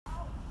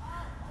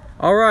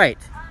All right.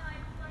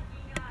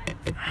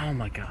 Oh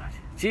my God.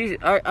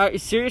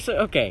 Jeez. Seriously?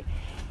 Okay.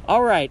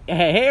 All right.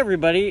 Hey,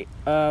 everybody.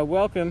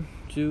 Welcome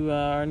to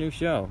our new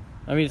show.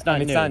 I mean, it's not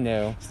new. It's not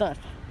new. It's not.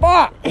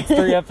 Fuck! It's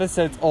 3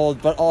 episodes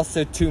old, but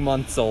also 2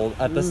 months old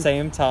at the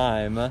same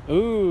time.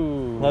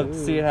 Ooh. Let's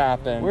see it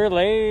happen. We're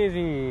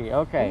lazy.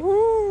 Okay.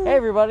 Woo. Hey,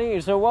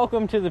 everybody. So,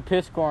 welcome to the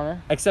Piss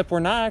Corner. Except we're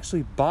not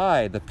actually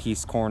by the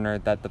Peace Corner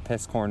that the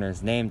Piss Corner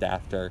is named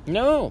after.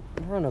 No.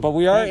 But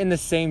we are in the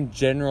same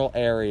general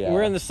area.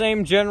 We're in the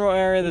same general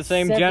area, the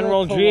same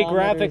general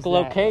geographic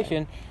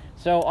location.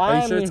 So,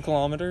 Are you sure it's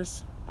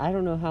kilometers? I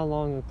don't know how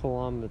long a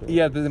kilometer is.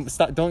 Yeah,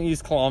 but don't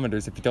use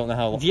kilometers if you don't know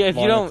how long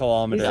a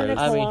kilometer is. Isn't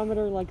a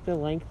kilometer like the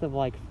length of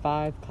like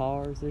 5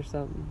 cars or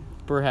something?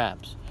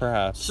 Perhaps.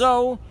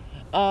 So,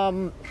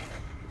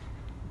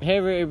 hey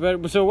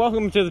everybody. So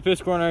welcome to the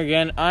Piss Corner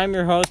again. I'm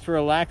your host, for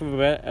a lack of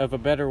a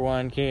better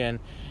one, Kian,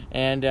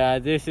 and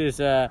this is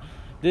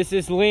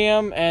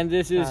Liam, and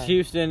this is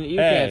Houston. You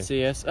can't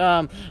see us.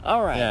 All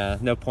right. Yeah.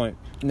 No point.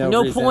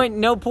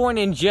 No point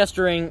in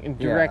gesturing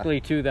directly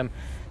to them.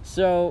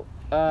 So.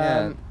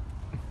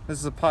 This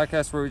is a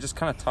podcast where we just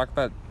kind of talk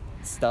about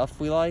stuff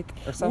we like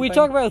or something. We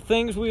talk about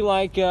things we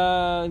like,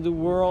 the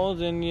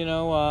world, and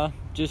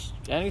just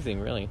anything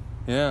really.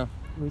 Yeah.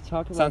 We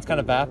talk about. Sounds kind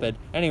of vapid.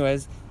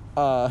 Anyways,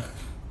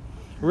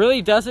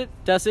 really? Does it?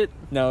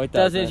 No, it doesn't.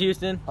 Does it,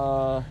 Houston?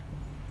 Go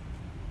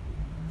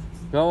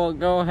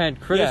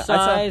ahead.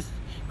 Criticize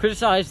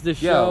the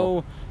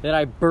show that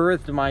I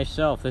birthed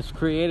myself. This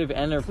creative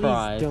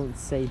enterprise. Please don't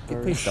say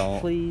birth. Please don't.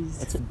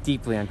 Please. It's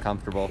deeply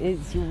uncomfortable.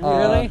 It's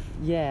really?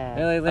 Yeah.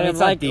 Really? I mean, it's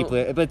not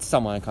deeply, but it's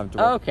somewhat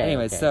uncomfortable. Okay.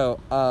 Anyways, okay.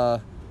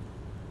 So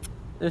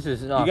this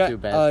is not too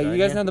bad. You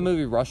guys know the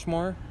movie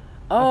Rushmore?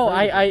 Oh,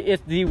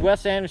 it's the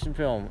Wes Anderson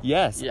film.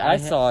 Yes, Yeah, I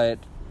saw it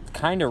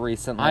kind of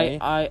recently.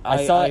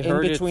 I saw it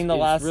heard in between the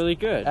it's last really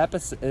good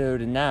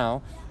episode and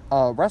now.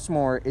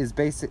 Rushmore is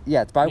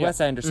it's by Wes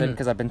Anderson,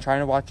 because I've been trying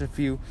to watch a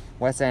few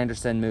Wes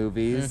Anderson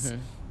movies.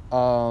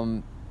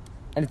 And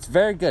it's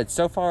very good.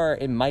 So far,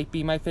 it might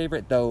be my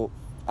favorite, though.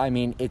 I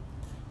mean,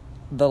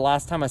 the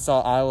last time I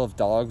saw Isle of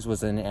Dogs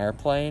was in an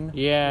airplane.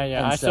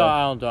 Yeah. I saw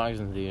Isle of Dogs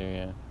in the theater,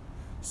 yeah.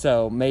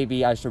 So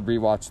maybe I should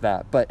rewatch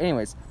that. But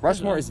anyways,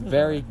 Rushmore is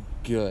very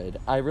good.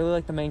 I really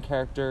like the main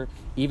character,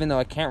 even though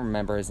I can't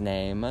remember his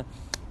name.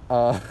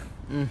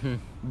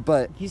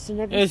 But Houston,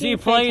 have you seen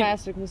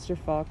Fantastic Mr.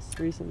 Fox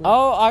recently?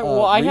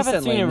 Oh, I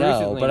haven't seen it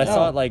recently. But I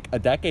saw it like a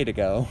decade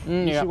ago.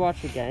 You should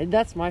watch it again.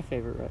 That's my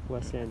favorite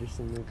Wes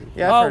Anderson movie.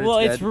 Yeah,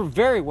 it's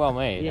very well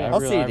made. Yeah. I'll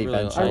see it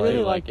eventually. I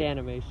really like the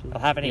animation.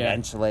 I'll have it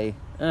eventually.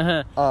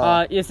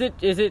 Does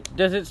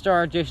it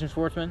star Jason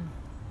Schwartzman?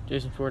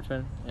 Jason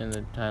Schwartzman in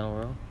the title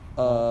role?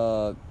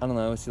 I don't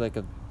know. Is he like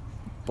a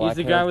He's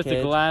the guy with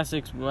the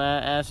glasses,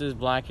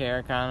 black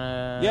hair, kind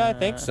of. Yeah, I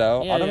think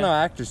so. I don't know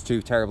actors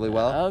too terribly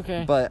well.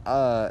 Okay. But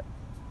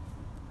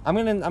I'm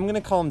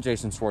gonna call him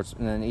Jason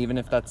Schwartzman, even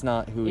if that's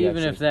not who he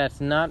if that's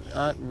not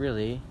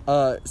really.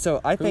 So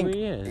I think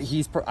he is.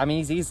 he's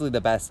easily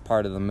the best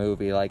part of the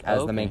movie, like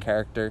as the main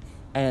character,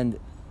 and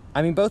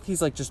I mean both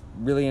he's like just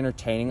really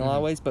entertaining in a lot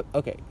of ways. But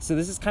okay, so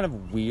this is kind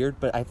of weird,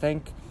 but I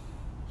think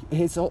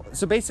so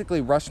basically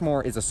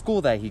Rushmore is a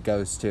school that he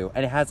goes to,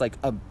 and it has like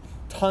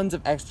tons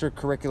of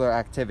extracurricular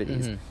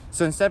activities.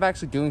 So instead of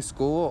actually doing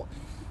school,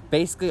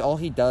 basically all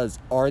he does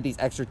are these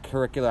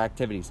extracurricular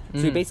activities.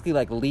 So he basically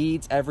like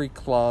leads every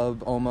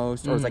club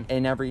almost, or is like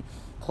in every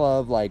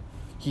club. Like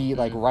he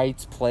like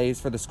writes plays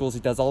for the schools.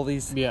 He does all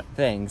these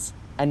things.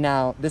 And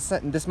now this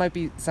might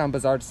sound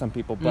bizarre to some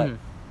people, but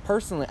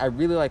personally I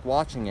really like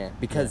watching it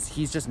because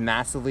he's just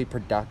massively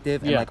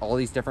productive in like all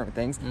these different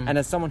things. And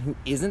as someone who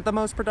isn't the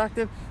most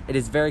productive, it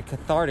is very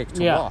cathartic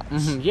to watch.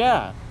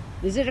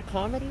 Is it a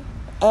comedy?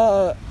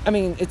 I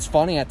mean, it's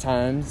funny at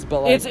times,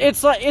 but like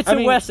it's a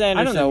Wes Anderson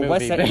I don't know.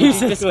 movie. Would you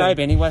describe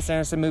any Wes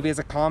Anderson movie as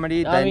a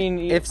comedy? Then, I mean,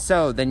 if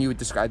so, then you would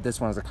describe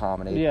this one as a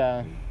comedy.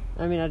 Yeah.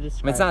 I mean,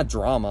 it's not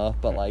drama,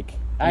 but like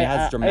it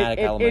has dramatic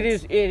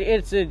elements.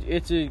 It's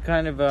a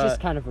kind of just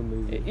kind of a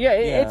movie. Yeah,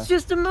 it's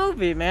just a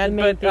movie, man.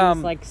 The main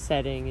things like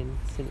setting and.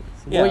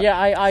 Well, yeah,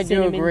 I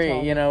do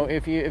agree. You know,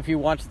 if you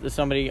watch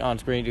somebody on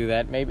screen do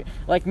that,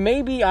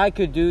 maybe I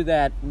could do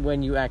that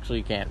when you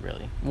actually can't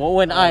really. Well,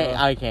 when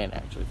I can't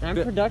actually. I'm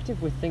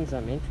productive with things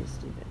I'm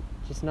interested in,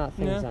 just not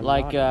things I'm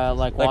like not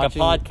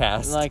watching, a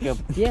podcast,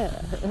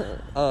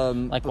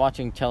 like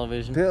watching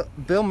television.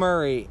 Bill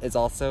Murray is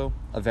also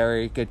a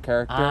very good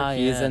character.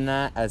 He is in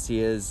that, as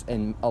he is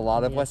in a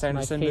lot of Wes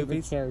Anderson my favorite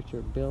movies.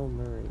 Character Bill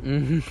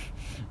Murray.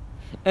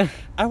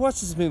 I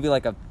watched this movie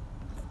like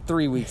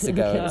 3 weeks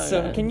ago.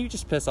 So can you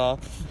just piss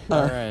off?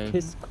 All right.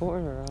 Piss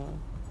corner off.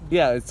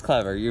 Yeah, it's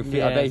clever. I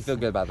bet you feel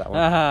good about that one.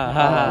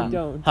 I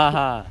don't.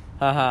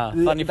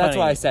 Funny. That's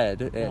why I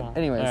said.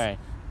 Anyways,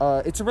 all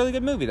right. It's a really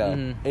good movie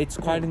though. It's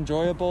quite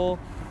enjoyable.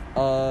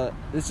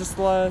 There's just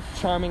a lot of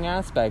charming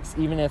aspects.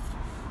 Even if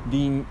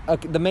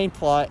the main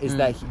plot is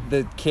that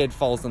the kid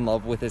falls in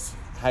love with his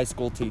high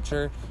school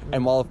teacher,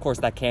 and while of course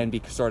that can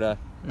be sort of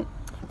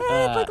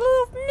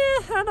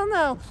I don't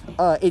know.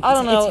 I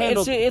don't know. It's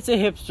handled, it's a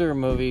hipster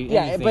movie.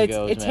 yeah, Anything but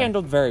goes, it's man.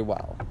 handled very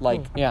well.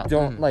 Like, Yeah.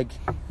 don't like.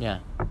 Yeah.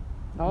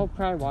 I'll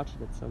probably watch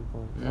it at some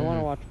point. I want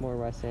to watch more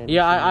Wes Anderson.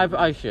 Yeah,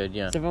 I should.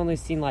 Yeah. 'Cause I've only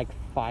seen like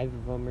 5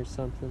 of them or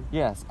something.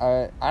 Yes,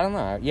 I don't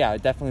know. Yeah, I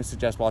definitely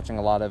suggest watching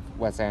a lot of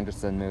Wes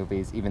Anderson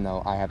movies, even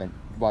though I haven't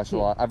watched a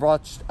lot. I've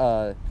watched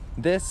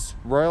this,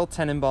 Royal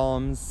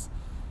Tenenbaums,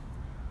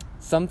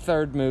 some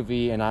third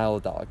movie, and Isle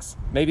of Dogs.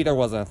 Maybe there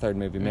wasn't a third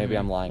movie. Maybe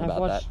I'm lying I've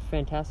about watched that.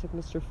 Fantastic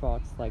Mr.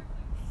 Fox like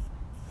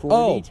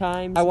 40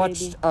 times. I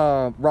watched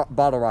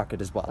Bottle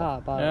Rocket as well.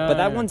 Bottle. But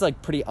that one's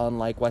like pretty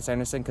unlike Wes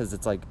Anderson because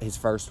it's like his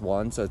first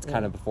one, so it's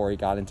kind of before he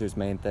got into his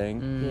main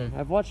thing. Yeah,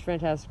 I've watched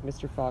Fantastic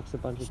Mr. Fox a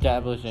bunch of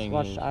Establishing times.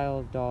 Watched his- Isle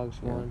of Dogs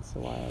once a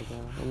while ago,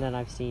 and then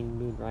I've seen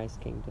Moonrise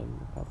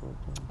Kingdom a couple of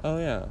times. Oh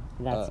yeah,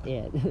 And that's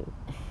it.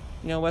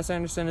 You know, Wes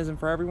Anderson isn't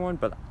for everyone,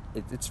 but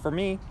it's for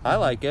me. I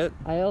like it.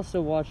 I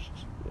also watched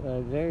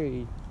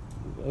a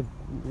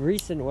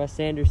recent Wes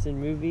Anderson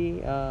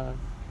movie,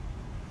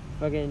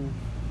 fucking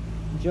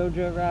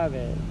Jojo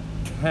Rabbit.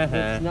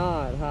 It's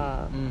not,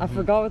 huh? I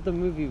forgot what the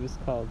movie was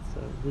called, so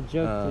the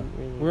joke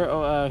didn't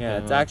really... Yeah,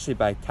 it's actually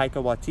by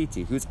Taika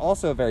Waititi, who's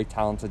also a very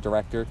talented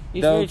director.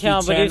 He's very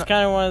talented, but he's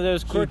kind of one of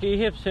those quirky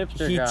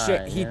hipster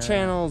guys. He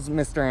channels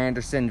Mr.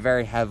 Anderson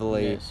very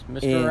heavily. Yes,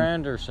 Mr.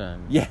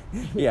 Anderson. Yeah,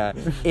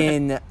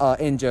 in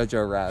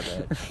Jojo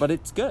Rabbit, but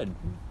it's good.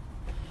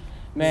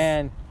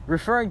 Man,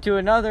 referring to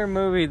another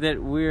movie that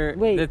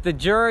the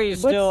jury is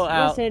still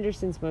out. What's Wes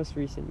Anderson's most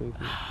recent movie?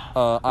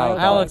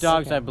 Isle of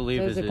Dogs, I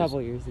believe it was is a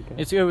couple years ago.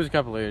 It was a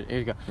couple of years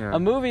ago. Yeah. A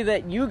movie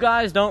that you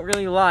guys don't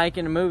really like,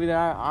 and a movie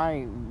that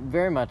I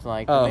very much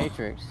like, The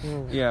Matrix.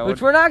 Yeah,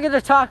 Which we're not going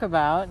to talk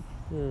about.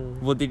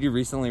 Well, did you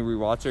recently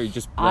rewatch it, or you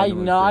just?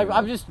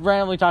 I'm just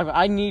randomly talking about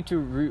it. I need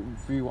to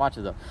rewatch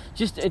it, though.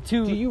 Just to...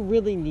 Do you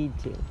really need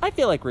to? I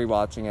feel like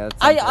rewatching it. At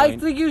some I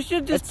point. think you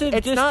should just...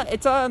 It's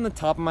not on the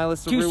top of my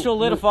list to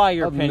solidify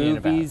your opinion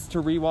of movies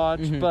to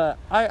rewatch, but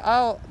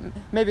I'll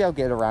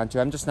get around to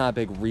it. I'm just not a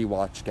big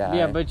rewatch guy.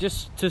 Yeah, but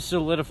just to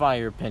solidify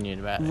your opinion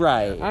about it.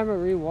 Right. I'm a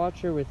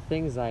rewatcher with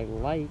things I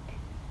like.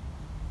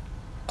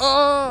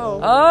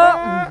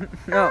 Oh!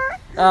 No.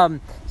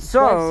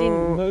 So... I've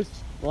seen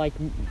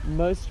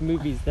most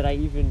movies that I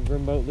even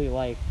remotely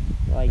like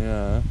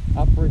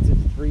upwards of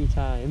 3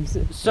 times.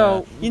 So...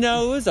 Yeah. You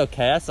know, it was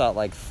okay. I saw it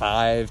like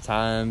 5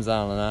 times. I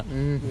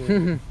don't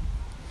know.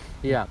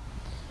 Yeah.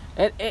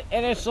 And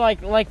it's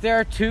like there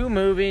are 2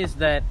 movies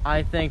that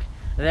I think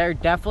they're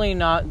definitely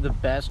not the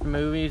best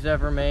movies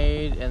ever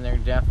made, and they're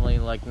definitely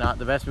not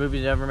the best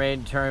movies ever made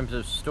in terms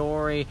of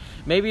story.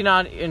 Maybe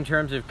not in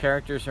terms of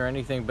characters or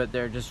anything, but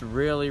they're just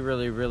really,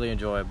 really, really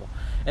enjoyable.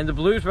 And The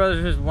Blues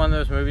Brothers is one of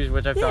those movies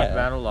which I've talked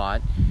about a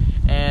lot.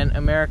 And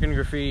American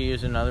Graffiti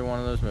is another one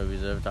of those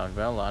movies that I've talked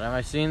about a lot. And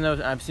I've seen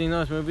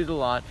those movies a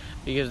lot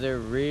because they're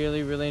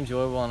really, really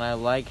enjoyable, and I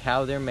like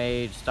how they're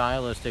made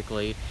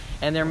stylistically.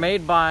 And they're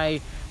made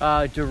by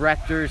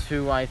directors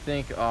who I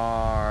think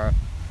are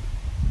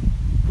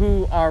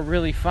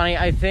really funny.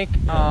 I think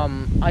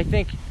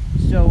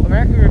so.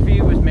 American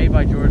Graffiti was made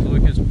by George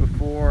Lucas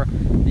before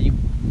the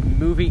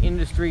movie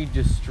industry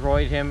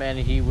destroyed him, and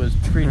he was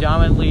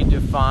predominantly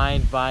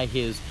defined by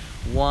his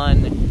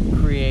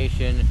one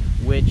creation,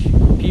 which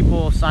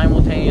people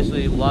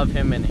simultaneously love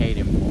him and hate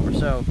him for.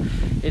 So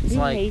it's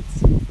Who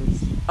hates him for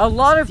a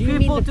lot of do you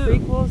people mean the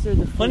prequels or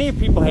the Plenty of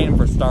people hate him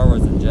for Star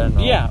Wars in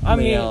general. Yeah, I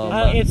mean,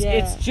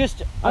 it's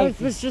just. I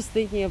was just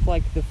thinking of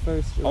like the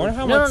first. I wonder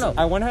how much.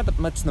 I wonder how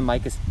much the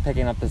mic is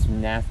picking up this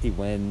nasty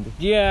wind.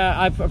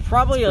 Yeah,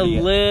 probably a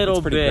little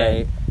it's pretty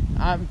bit.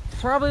 Great.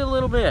 Probably a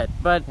little bit,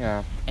 but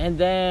yeah. And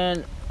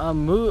then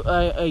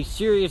a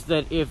series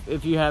that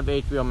if you have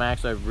HBO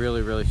Max, I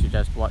really, really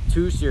suggest watch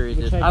 2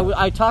 series.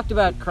 I talked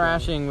about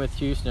Crashing with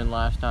Houston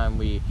last time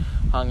we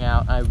hung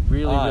out. I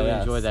really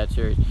enjoyed that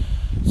series.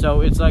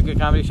 So it's like a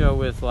comedy show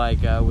with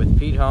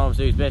Pete Holmes.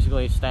 So he's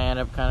basically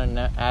stand-up, kind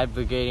of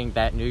advocating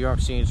that New York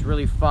scene. It's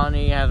really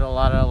funny. Has a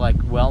lot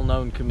of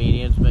well-known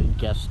comedians, but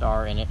guest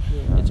star in it.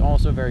 Yeah. It's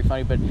also very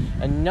funny. But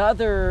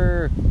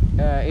another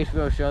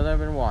HBO show that I've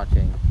been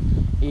watching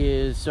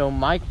is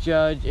Mike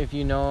Judge. If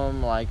you know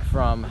him,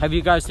 from have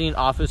you guys seen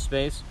Office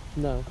Space?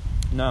 No.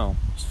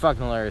 It's a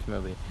fucking hilarious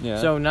movie.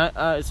 Yeah. So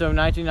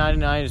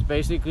 1999 is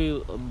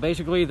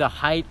basically the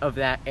height of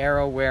that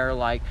era where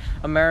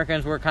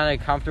Americans were kind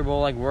of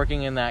comfortable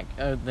working in that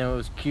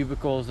those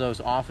cubicles, those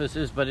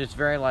offices, but it's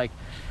very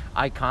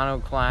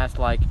iconoclast.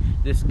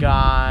 This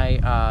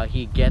guy,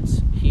 he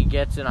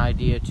gets an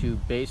idea to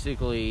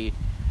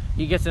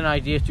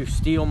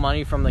steal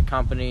money from the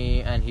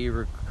company, and he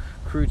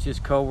recruits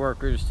his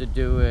co-workers to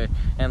do it,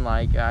 and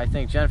I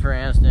think Jennifer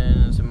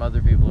Aniston and some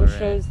other people are in it. What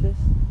show is this?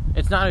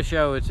 It's not a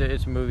show, it's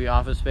a movie,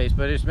 Office Space,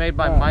 but it's made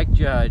by Mike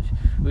Judge,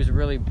 who's a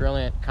really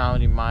brilliant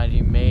comedy mind.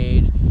 He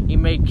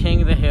made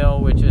King of the Hill,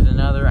 which is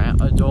another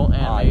adult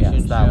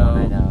animation show. That one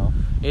I know.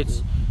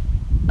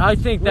 I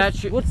think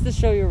What's the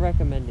show you're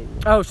recommending?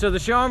 Oh, so the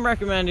show I'm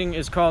recommending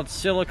is called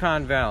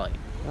Silicon Valley.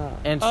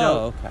 And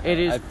so okay. it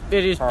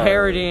is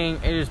parodying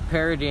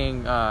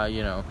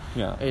you know,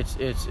 it's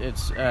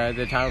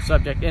the title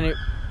subject, and it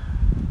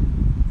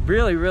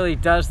really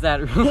does that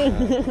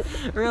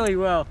really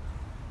well.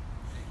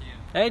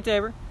 Hey,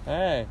 Tabor.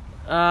 Hey.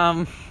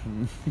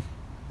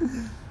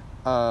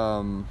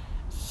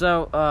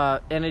 So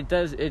and it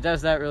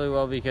does that really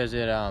well because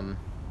it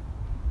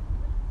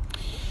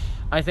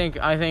I think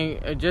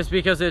just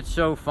because it's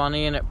so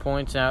funny and it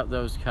points out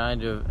those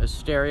kind of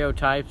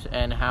stereotypes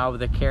and how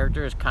the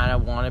characters kind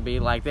of want to be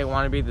like, they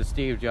want to be the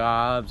Steve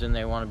Jobs and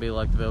they want to be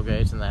like the Bill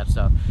Gates and that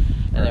stuff,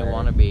 and they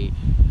want to be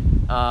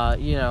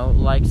you know,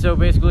 like, so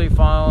basically it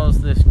follows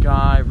this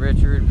guy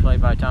Richard,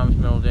 played by Thomas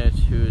Middleditch,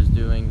 who's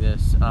doing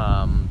this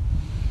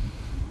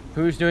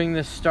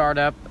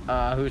startup,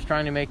 who's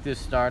trying to make this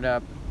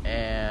startup,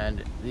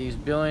 and these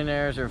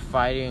billionaires are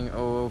fighting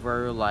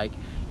over, like,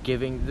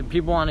 the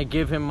people want to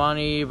give him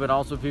money, but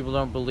also people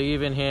don't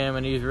believe in him,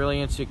 and he's really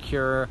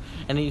insecure,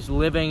 and he's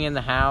living in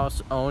the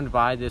house owned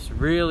by this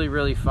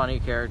really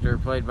funny character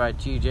played by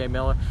T.J.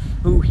 Miller,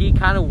 who he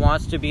kind of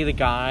wants to be the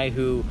guy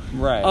who,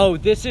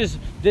 this is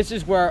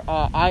where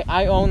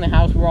I own the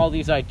house where all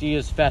these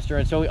ideas fester,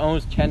 and so he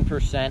owns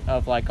 10%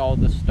 of, like, all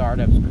the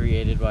startups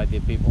created by the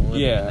people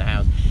living in the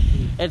house.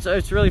 And so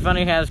it's really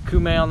funny. It has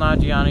Kumail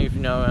Nanjiani, if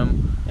you know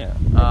him. Yeah.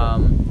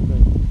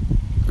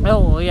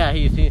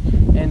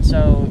 And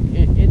so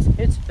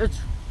it's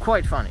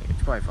quite funny.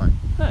 It's quite funny.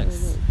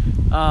 Nice.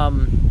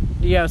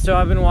 So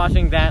I've been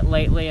watching that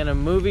lately, and a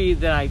movie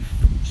that I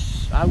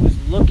was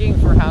looking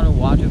for how to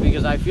watch it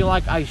because I feel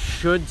like I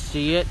should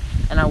see it,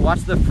 and I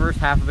watched the first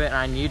half of it, and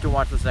I need to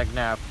watch the second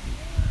half.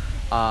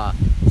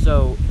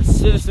 So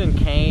Citizen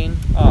Kane.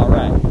 Oh,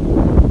 right.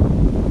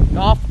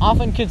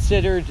 Often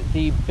considered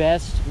the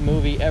best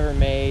movie ever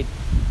made,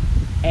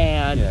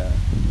 and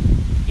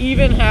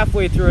even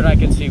halfway through it, I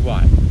can see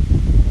why.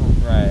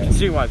 Right. I can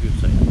see why people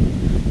say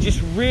that.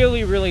 Just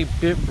really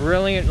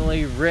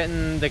brilliantly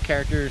written. The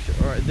characters,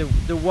 or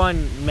the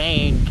one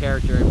main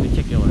character in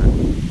particular,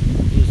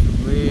 is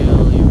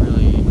really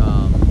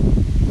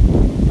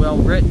well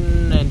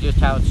written, and just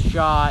how it's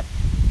shot.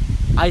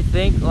 I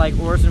think, like,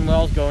 Orson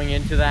Welles going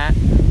into that,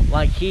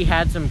 like, he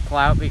had some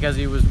clout because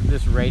he was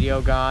this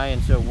radio guy,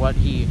 and so what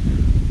he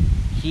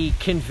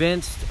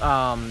convinced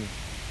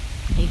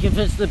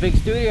the big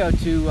studio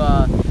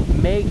to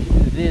make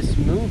this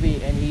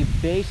movie, and he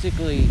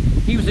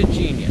was a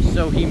genius.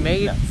 So he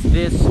made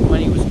this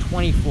when he was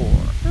 24.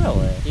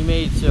 Really? He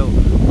made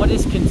what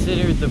is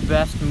considered the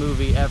best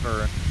movie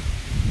ever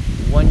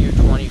when you're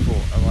 24.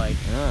 Like,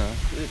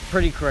 it's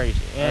pretty crazy.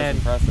 That's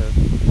impressive.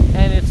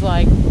 And it's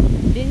like,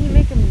 didn't he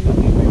make a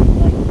movie where he,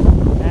 like,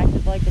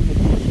 acted like a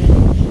magician?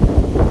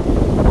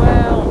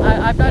 Well,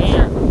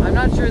 I'm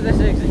not sure this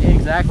is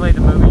exactly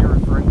the movie you're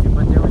referring to,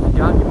 but there was a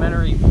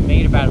documentary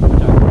made about it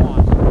which I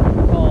watched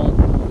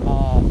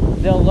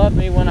called "They'll Love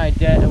Me When I'm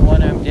Dead."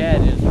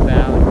 It's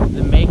about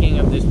the making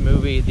of this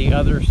movie, The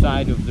Other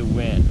Side of the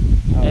Wind.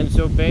 And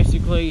so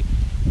basically,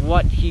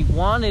 what he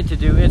wanted to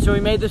do, and so he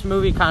made this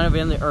movie kind of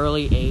in the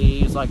early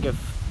 '80s, like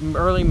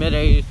early mid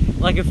 '80s,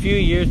 like a few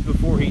years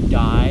before he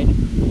died.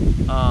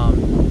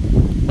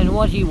 And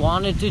what he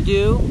wanted to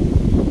do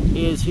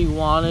is he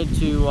wanted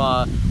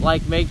to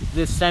make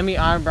this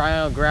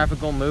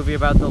semi-autobiographical movie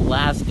about the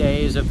last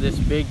days of this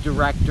big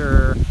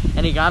director,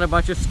 and he got a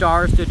bunch of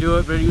stars to do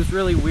it, but he was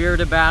really weird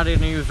about it,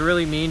 and he was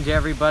really mean to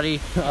everybody,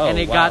 and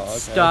it got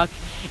stuck,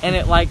 and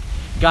it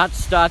got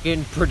stuck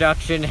in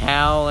production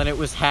hell, and it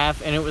was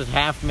half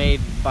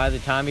made by the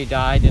time he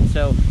died. And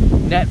so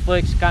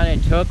Netflix kind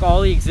of took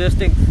all the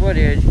existing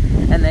footage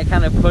and they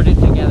kind of put it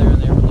together,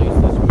 and they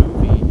released this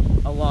movie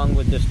along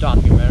with this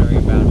documentary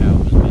about how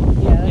it was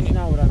made. Yeah, that's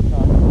not what I'm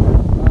talking about.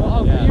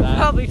 You're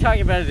probably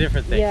talking about a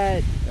different thing.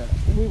 Yeah,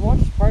 we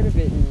watched part of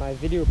it in my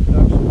video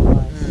production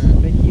class,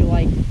 but he,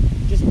 like,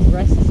 just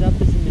dresses up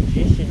as a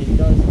magician and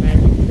does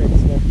magic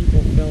tricks while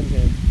people film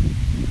him.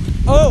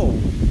 Oh,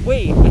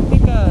 wait, I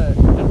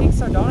think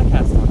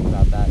Sardonicast talked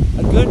about that.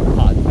 A good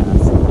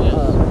podcast.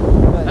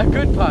 Yes. A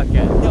good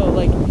podcast. No,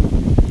 like,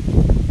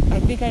 I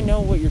think I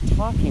know what you're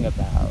talking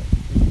about.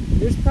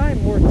 There's probably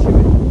more to it.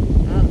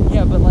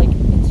 Yeah, but, like,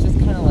 it's just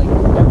kind of like,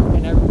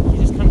 he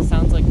just kind of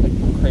sounds like a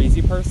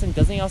crazy person.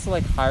 Doesn't he also,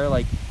 like, hire,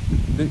 like,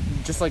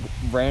 just, like,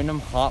 random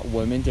hot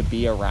women to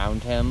be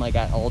around him, like,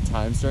 at all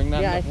times during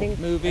that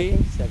movie? I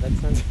think so. That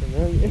sounds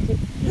familiar.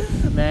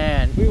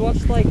 Man. We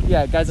watched, like,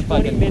 guy's a 20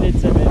 fucking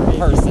minutes of it.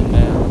 person,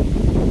 man.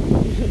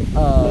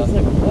 I was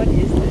like, what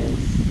is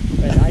this?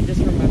 But I just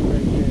remember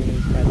hearing it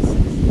was about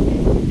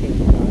Citizen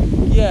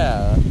Kane.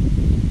 Yeah,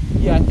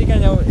 I think I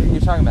know what you're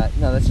talking about.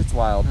 No, that shit's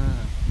wild.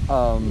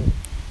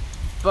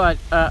 But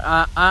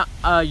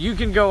you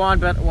can go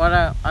on. But what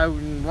I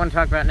want to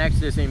talk about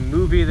next is a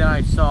movie that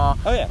I saw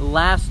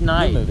last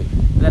night. Good movie.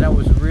 That I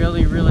was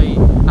really,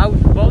 I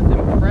was both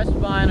impressed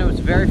by and I was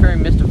very, very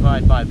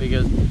mystified by,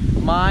 because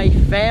my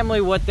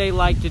family, what they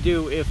like to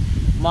do, if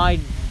my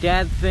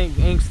dad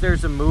thinks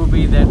there's a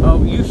movie that,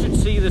 you should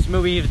see this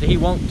movie, he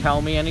won't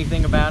tell me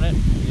anything about it.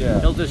 Yeah.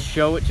 He'll just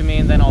show it to me,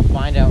 and then I'll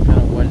find out kind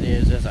of what it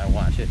is as I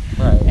watch it.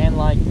 Right. And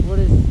like,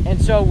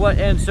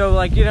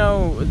 like, you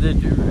know, the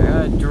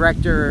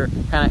director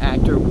kind of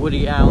actor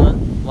Woody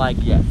Allen. Like,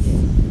 Yes.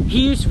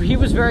 he is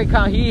very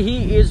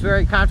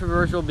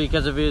controversial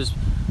because of his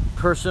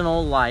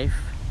personal life.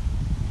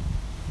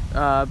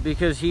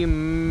 Because he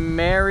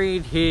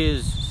married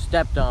his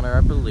stepdaughter,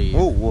 I believe.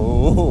 Oh,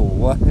 whoa,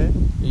 what?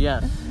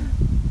 Yes.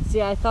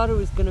 See, I thought it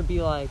was gonna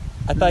be like.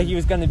 I thought he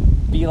was gonna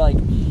be like,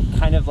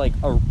 kind of like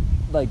a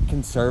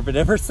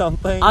conservative or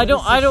something. I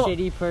don't.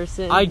 Shitty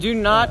person. I do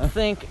not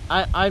think.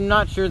 I'm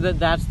not sure that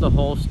that's the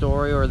whole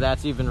story or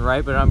that's even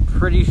right, but I'm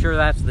pretty sure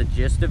that's the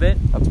gist of it.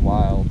 That's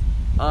wild.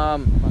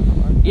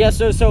 Yeah.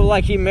 So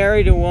like he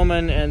married a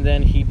woman and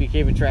then he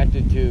became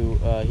attracted to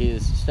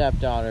his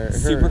stepdaughter.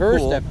 Super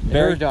cool.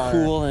 Very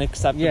daughter. cool and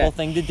acceptable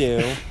thing to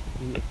do.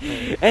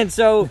 And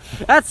so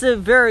that's a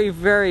very,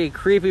 very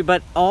creepy,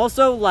 but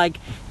also like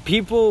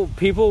people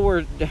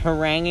were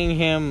haranguing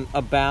him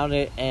about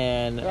it,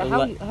 and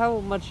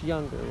how much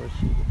younger was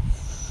she?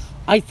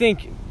 I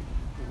think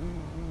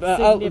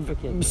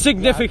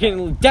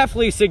significantly,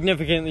 definitely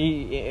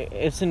significantly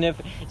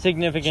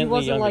She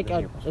wasn't younger like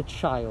than a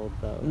child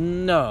though.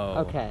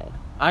 No. Okay.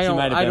 I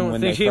don't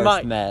think she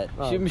might. Met.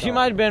 She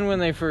might have been when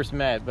they first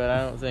met, but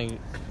I don't think.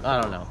 I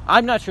don't know.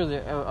 I'm not sure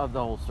of the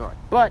whole story,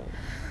 but.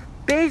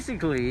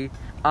 Basically, he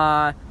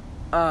kind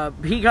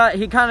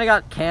of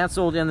got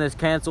canceled in this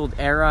canceled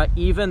era,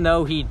 even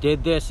though he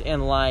did this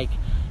in like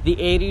the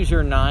 80s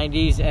or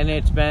 90s, and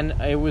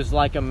it was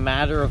like a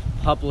matter of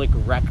public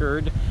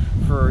record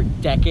for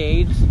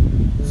decades.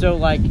 So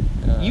like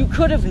you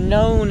could have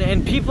known,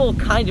 and people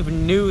kind of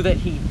knew that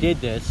he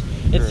did this.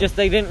 It's just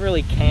they didn't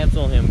really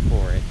cancel him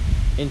for it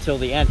until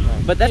the end.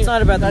 But that's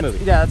not about the movie.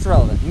 Yeah, that's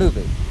relevant.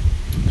 Movie.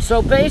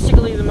 So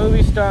basically, the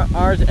movie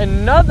stars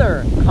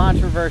another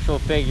controversial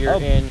figure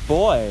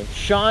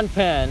Sean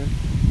Penn.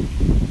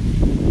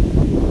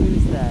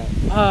 Who's that?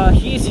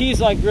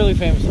 He's like really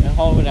famous, a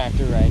Hollywood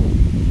actor, right?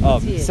 Oh,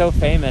 so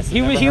famous.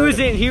 He was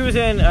in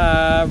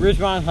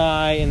Ridgemont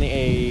High in the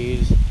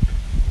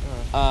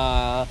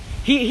 80s.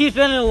 He's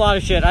been in a lot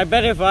of shit. I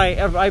bet if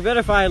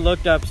I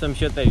looked up some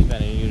shit that he's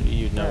been in,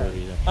 you'd know what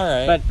he's in. All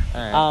right.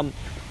 But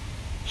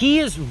he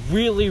is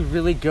really,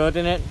 really good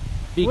in it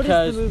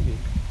because. What is the movie?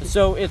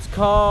 So it's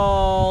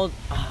called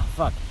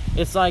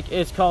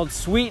it's called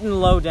Sweet and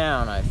Low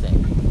Down, I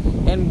think.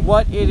 And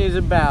what it is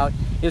about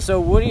is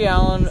Woody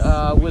Allen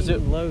was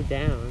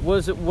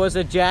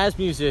a jazz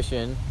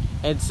musician,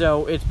 and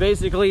so it's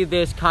basically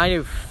this kind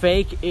of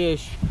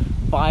fake-ish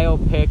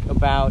biopic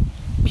about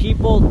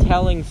people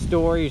telling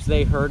stories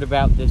they heard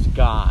about this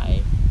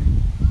guy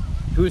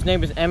whose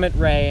name is Emmett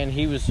Ray, and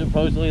he was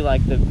supposedly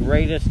like the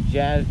greatest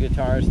jazz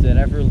guitarist that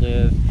ever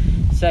lived.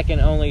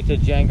 Second only to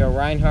Django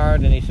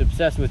Reinhardt, and he's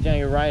obsessed with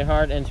Django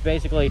Reinhardt, and it's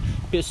basically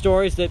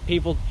stories that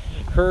people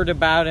heard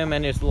about him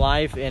and his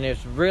life, and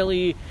it's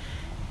really,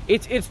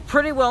 it's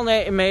pretty well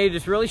made.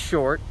 It's really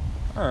short.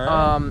 All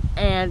right.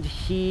 And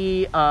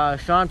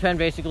Sean Penn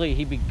basically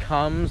he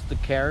becomes the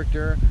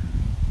character,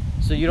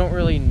 so you don't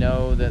really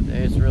know that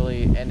it's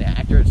really an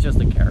actor. It's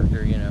just a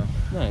character, you know.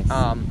 Nice.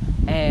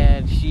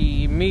 And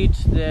he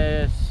meets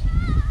this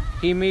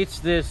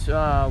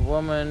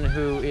woman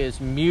who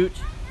is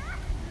mute.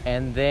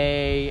 And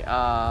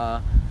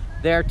they're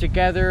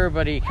together,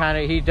 but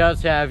he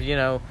does have, you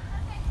know,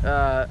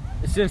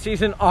 since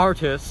he's an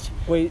artist.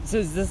 Wait, so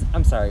is this?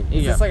 I'm sorry.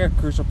 Is this like a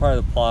crucial part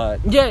of the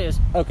plot? Yeah, it is.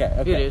 Okay.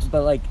 It is.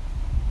 But like,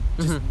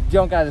 just you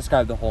don't gotta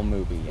describe the whole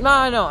movie.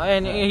 No.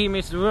 And he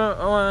meets the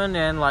woman,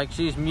 and like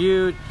she's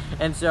mute,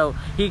 and so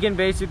he can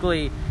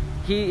basically.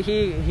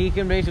 He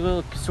can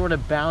basically sort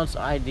of bounce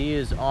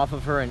ideas off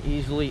of her and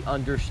easily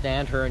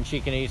understand her, and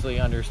she can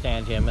easily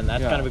understand him, and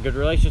that's kind of a good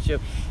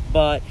relationship.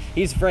 But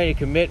he's afraid of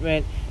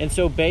commitment, and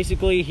so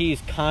basically he's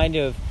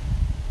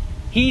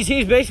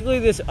basically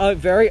this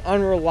very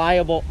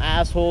unreliable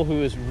asshole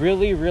who is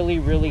really, really,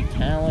 really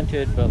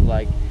talented, but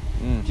like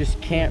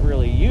just can't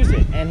really use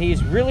it, and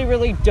he's really,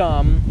 really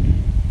dumb.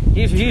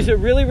 He's a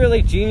really,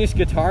 really genius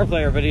guitar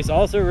player, but he's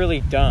also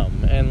really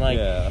dumb, and like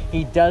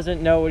he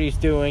doesn't know what he's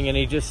doing, and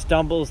he just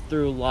stumbles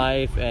through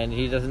life, and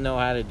he doesn't know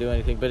how to do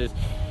anything. But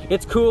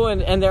it's cool,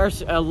 and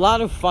there's a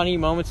lot of funny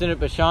moments in it.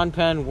 But Sean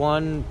Penn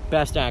won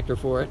Best Actor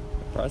for it.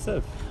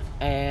 Impressive.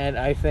 And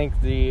I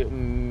think the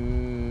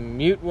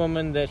mute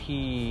woman that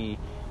he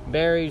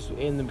marries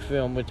in the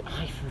film, which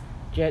I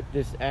forget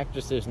this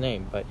actress's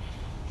name, but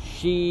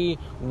she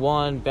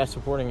won Best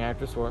Supporting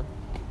Actress for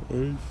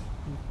it.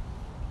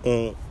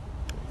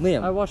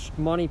 Liam. I watched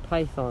Monty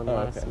Python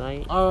last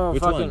night. Oh,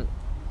 which fucking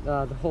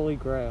one? The Holy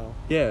Grail.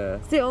 Yeah.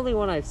 It's the only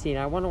one I've seen.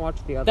 I want to watch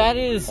the other. That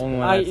is, only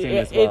one I've seen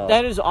as well.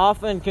 That is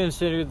often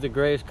considered the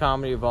greatest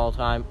comedy of all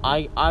time.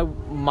 I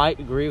might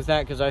agree with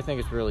that because I think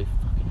it's really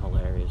fucking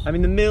hilarious. I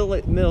mean, the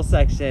middle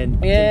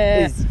section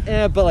is,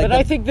 but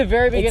I think the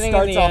very beginning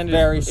and the end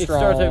very strong. It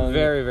starts off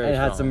very, very and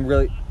strong. It had some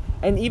really,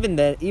 and even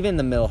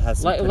the middle has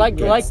some like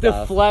good the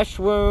stuff. flesh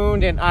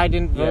wound and I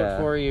Didn't Vote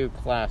For You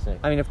classic.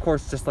 I mean, of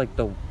course, just like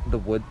the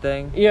wood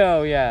thing.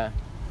 Yeah.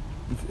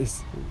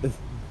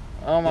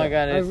 Oh my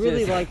god! I It's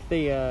really just, like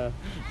the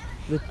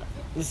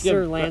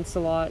Sir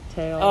Lancelot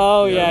tale.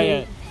 Oh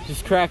yeah.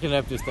 Just cracking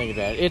up just thinking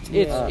about it.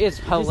 It's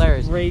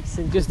hilarious.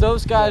 Just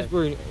those guys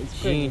were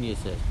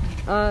geniuses.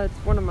 It's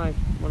one of my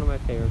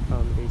favorite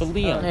comedies. But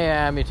Liam,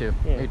 yeah, me too.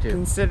 Yeah. Me too.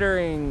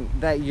 Considering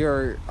that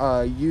you're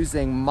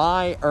using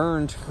my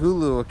earned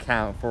Hulu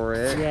account for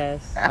it,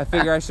 Yes. I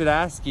figure I should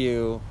ask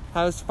you,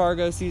 how's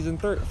Fargo season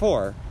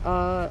 4?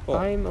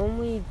 I'm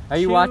only. Are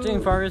you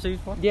watching Fargo season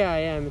 4? Yeah, I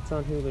am. It's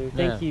on Hulu.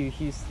 Thank you,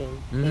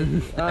 Houston.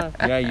 Thank you.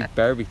 Yeah, you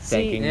better be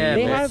thanking me.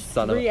 They you have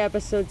son 3 of...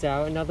 episodes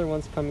out. Another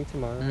one's coming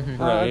tomorrow.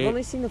 Right. I've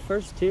only seen the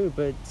first 2,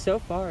 but so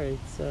far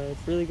it's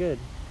really good.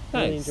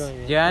 Really Nice.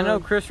 enjoying it. Yeah, I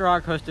know Chris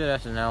Rock hosted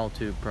SNL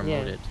to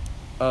promote it.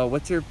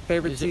 What's your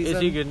favorite season?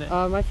 Is he good in it?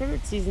 My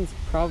favorite season's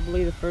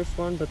probably the first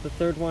one, but the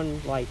third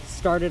one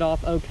started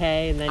off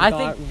okay and then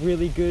got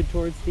really good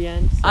towards the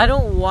end. So. I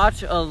don't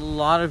watch a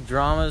lot of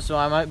dramas, so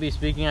I might be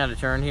speaking out of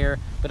turn here,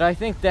 but I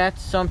think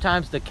that's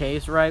sometimes the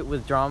case, right,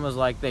 with dramas.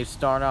 Like, they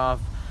start off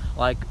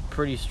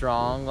pretty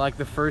strong. Like,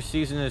 the first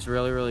season is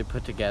really, really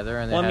put together,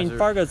 and then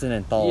Fargo's an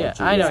anthology.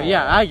 Yeah, I know.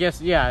 Yeah, I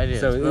guess. Yeah, it is.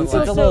 So but it's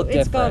a little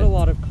different. It's got a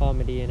lot of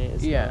comedy in it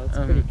as well. It's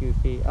pretty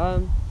goofy.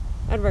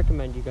 I'd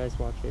recommend you guys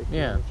watch it.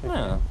 Yeah. Check it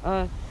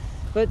out.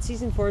 But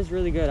season 4 is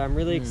really good. I'm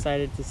really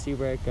excited to see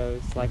where it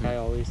goes. Like I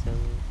always am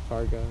with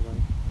Fargo.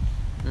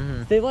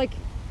 They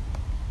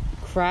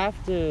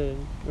craft a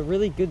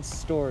really good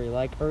story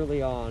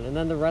early on, and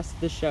then the rest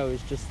of the show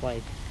is just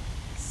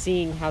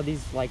seeing how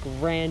these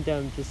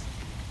random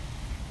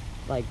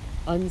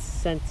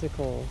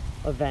unsensical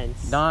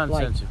events,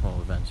 nonsensical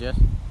events, yes,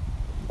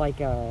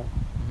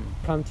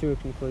 come to a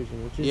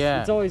conclusion, which is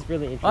it's always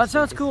really interesting. Oh, that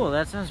sounds cool.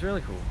 That sounds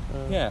really cool.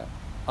 Yeah,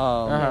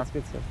 it's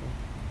good stuff.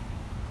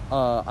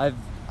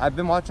 I've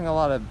been watching a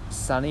lot of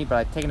Sunny, but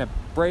I've taken a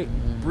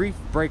brief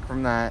break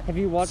from that. Have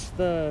you watched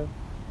the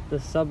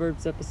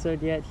Suburbs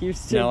episode yet,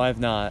 Houston? No, I've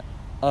not.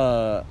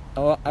 I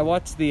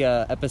watched the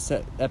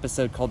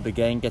episode called "The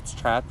Gang Gets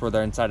Trapped," where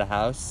they're inside a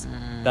house.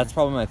 That's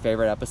probably my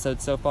favorite episode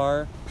so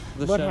far.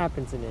 What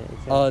happens in it?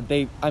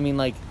 Exactly?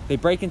 They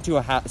break into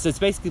a house. So it's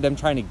basically them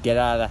trying to get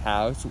out of the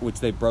house, which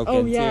they broke into.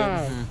 Oh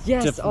yeah,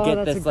 yes.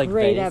 That's a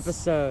great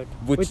episode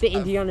with the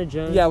Indiana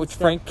Jones. Yeah, which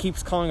Frank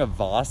keeps calling a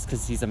Voss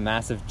because he's a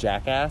massive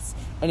jackass.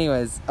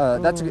 Anyways,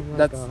 that's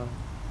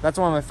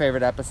one of my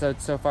favorite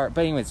episodes so far.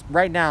 But anyways,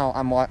 right now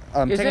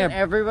Isn't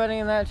everybody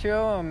in that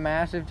show a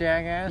massive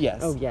jackass? Yes.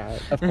 Oh yeah,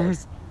 of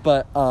course.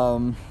 But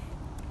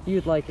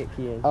you'd like it,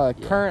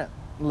 Kian.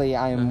 Currently,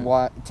 I am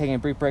taking a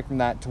brief break from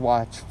that to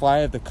watch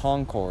Flight of the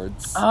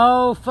Conchords.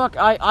 Oh fuck!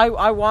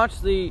 I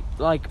watched the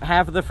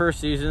half of the first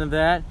season of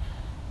that.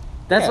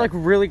 That's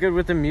really good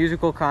with the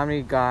musical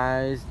comedy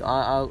guys.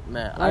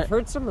 I've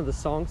heard some of the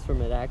songs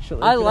from it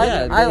actually. I like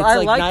it. I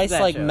like nice,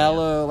 that show,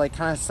 mellow,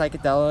 kind of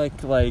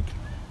psychedelic,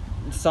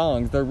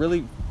 songs. They're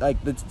really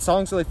the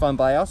song's really fun,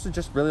 but I also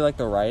just really like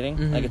the writing.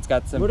 It's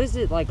got some. What is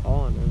it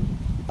on?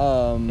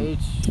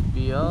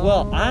 HBO.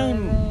 Well,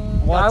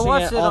 I'm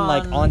watching it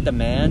on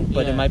demand,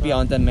 but it might be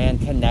on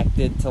demand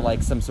connected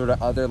to some sort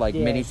of other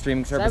mini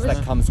streaming service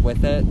that comes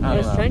with it. I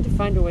was trying to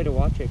find a way to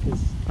watch it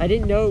because I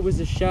didn't know it was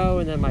a show,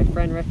 and then my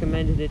friend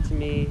recommended it to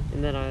me,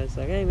 and then I was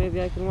like, hey,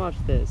 maybe I can watch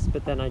this,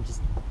 but then I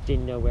just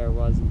didn't know where it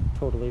was and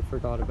totally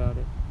forgot about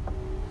it.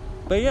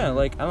 But yeah,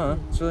 I don't know,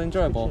 it's really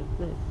enjoyable.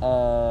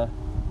 Nice.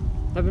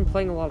 I've been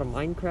playing a lot of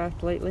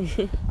Minecraft lately.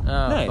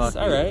 Nice,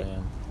 alright.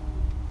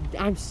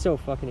 I'm so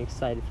fucking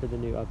excited for the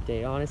new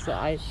update, honestly.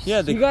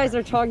 You guys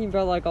are talking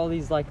about all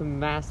these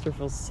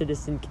masterful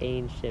Citizen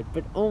Kane shit,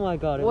 but oh my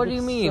god, what do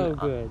you mean? So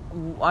good.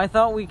 I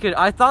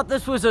thought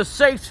this was a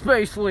safe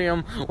space,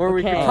 Liam, where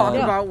we could talk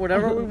about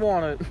whatever we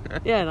wanted.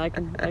 Yeah, and I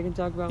can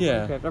talk about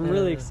Minecraft. I'm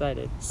really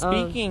excited.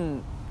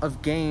 Speaking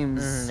of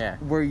games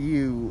where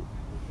you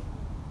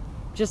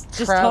just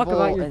talk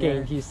about your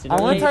game, Houston.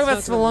 I want to talk about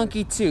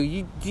Spelunky too.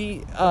 You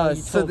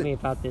told me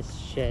about this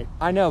shit.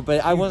 I know,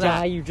 but I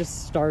wasn't. You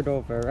just start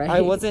over, right?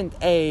 I wasn't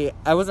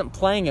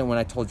playing it when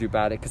I told you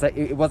about it because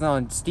it wasn't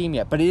on Steam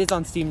yet, but it is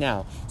on Steam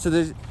now.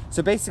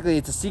 So basically,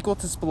 it's a sequel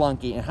to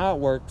Spelunky, and how it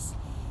works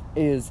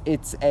is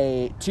it's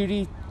a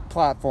 2D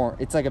platform.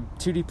 It's like a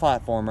 2D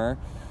platformer,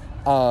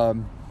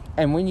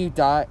 and when you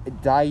die,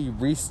 you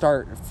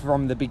restart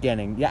from the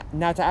beginning. Yeah.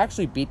 Now to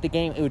actually beat the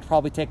game, it would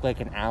probably take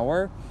an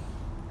hour.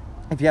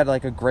 If you had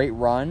a great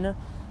run,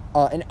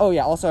 and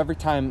also every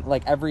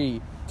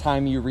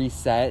time you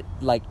reset,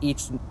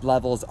 each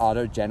level is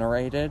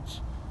auto-generated.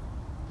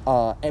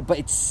 But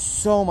it's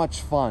so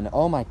much fun.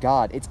 Oh my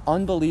god, it's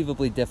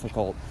unbelievably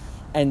difficult,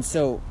 and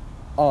so,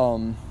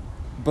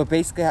 but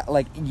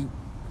basically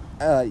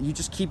you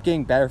just keep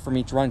getting better from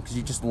each run because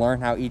you just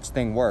learn how each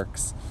thing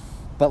works.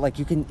 But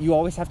you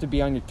always have to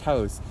be on your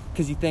toes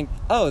because you think,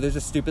 oh, there's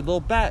a stupid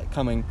little bat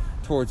coming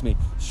towards me.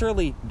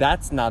 Surely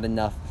that's not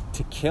enough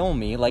to kill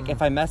me.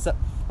 If I mess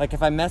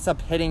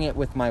up hitting it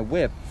with my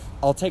whip,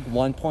 I'll take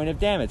 1 point of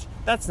damage.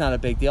 That's not a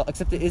big deal,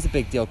 except it is a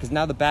big deal because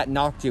now the bat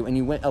knocked you and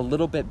you went a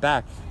little bit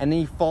back and then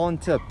you fall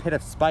into a pit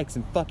of spikes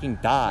and fucking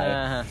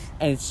die.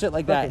 And it's shit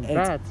like that. And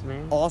bats, it's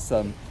man.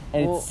 Awesome.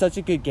 And it's such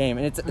a good game,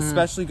 and it's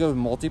especially good with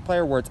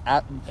multiplayer, where it's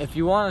if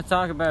you want to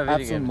talk about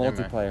video absolute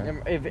games,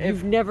 multiplayer. If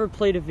you've never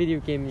played a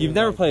video game, You've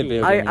never played a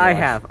video game. I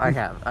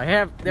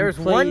have. There's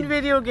one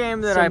video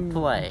game that I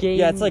play.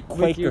 Yeah, it's like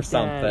Quake or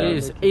something.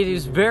 It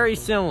is very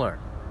similar.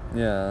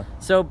 Yeah.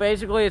 So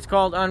basically, it's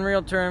called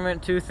Unreal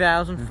Tournament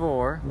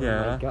 2004. Yeah.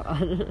 Oh my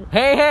god.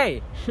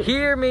 Hey,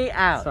 hear me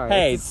out. Sorry,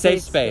 Hey, it's a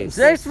safe space.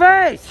 Safe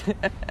space.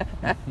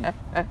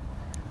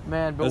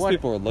 Man, but Those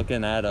people were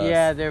looking at us.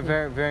 Yeah, they're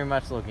very, very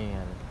much looking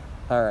at it.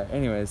 All right.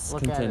 Anyways,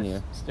 Look continue.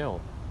 At us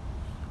still,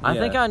 I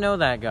think I know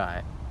that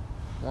guy.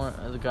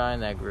 The guy in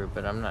that group,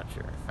 but I'm not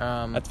sure.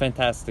 That's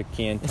fantastic,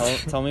 Kian.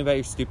 Tell me about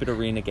your stupid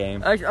arena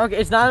game. Okay,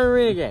 it's not an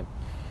arena game.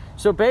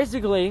 So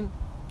basically,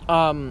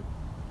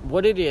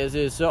 what it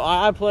is so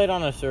I played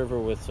on a server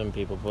with some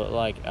people, but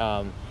like,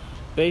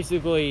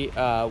 basically,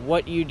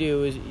 what you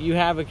do is you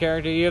have a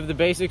character. You have the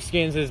basic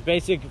skins. It's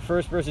basic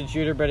first-person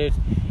shooter, but it's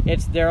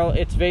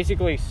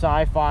basically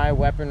sci-fi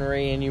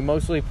weaponry, and you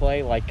mostly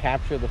play like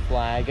capture the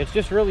flag. It's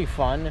just really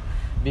fun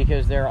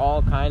because there are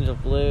all kinds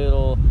of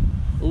little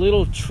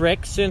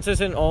tricks. Since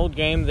it's an old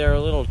game, there are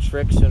little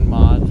tricks and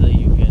mods that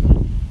you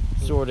can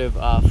sort of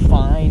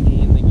find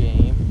in the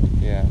game.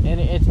 Yeah. And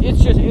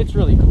it's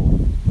really cool.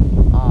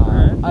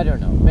 I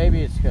don't know.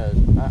 Maybe it's because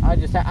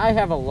I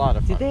have a lot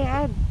of fun. Did they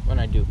add? When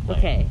I do play.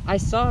 Okay, I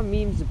saw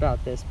memes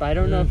about this, but I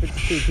don't know if it's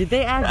true. Did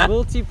they add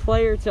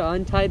multiplayer to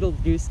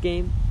Untitled Goose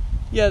Game?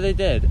 Yeah, they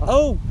did.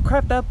 Oh,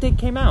 crap, the update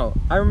came out.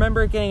 I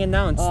remember it getting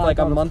announced like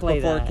a month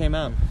before it came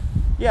out.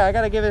 Yeah, I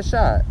gotta give it a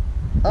shot.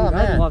 Oh, Dude,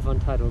 man. I love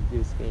Untitled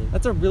Goose Game.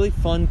 That's a really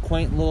fun,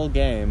 quaint little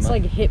game. It's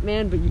like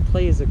Hitman, but you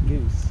play as a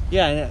goose.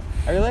 Yeah, and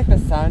I really like the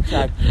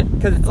soundtrack.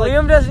 Because it's like...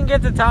 Liam doesn't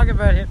get to talk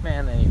about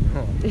Hitman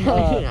anymore.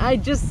 I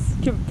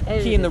just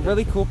compared Keen, the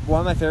really cool...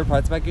 One of my favorite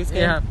parts about Goose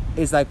Game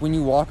is like when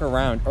you walk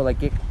around, or like...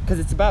 Because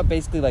it's about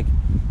basically like...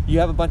 You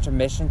have a bunch of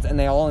missions, and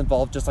they all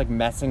involve just like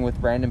messing with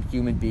random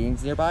human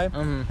beings nearby.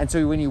 And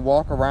so when you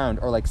walk around,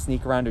 or like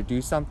sneak around or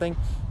do something,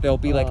 there'll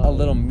be like a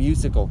little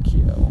musical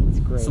cue. It's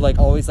great. So like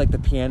always like the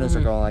pianos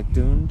are going like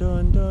dun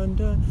dun dun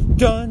dun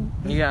dun.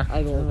 Yeah.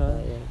 I love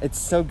that, yeah. It's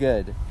so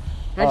good.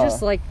 I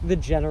just like the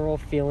general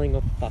feeling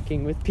of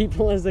fucking with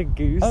people as a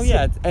goose. Oh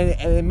yeah, and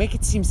it make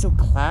it seem so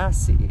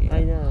classy.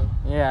 I know.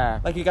 Yeah.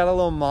 Like you got a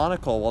little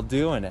monocle while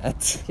doing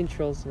it.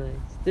 Control's nice.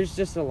 There's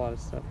just a lot of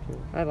stuff to it.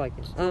 I like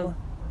it.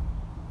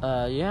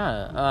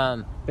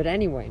 Yeah. But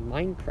anyway,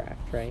 Minecraft,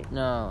 right?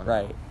 No.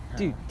 Right.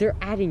 Dude, they're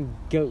adding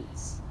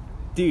goats.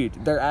 Dude,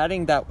 they're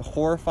adding that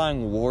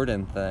horrifying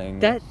warden thing.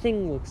 That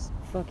thing looks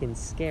fucking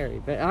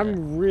scary, but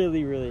I'm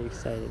really, really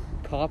excited.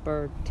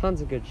 Copper,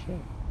 tons of good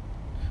shit.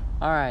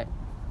 All right.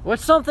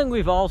 What's something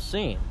we've all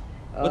seen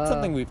What's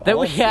something we've that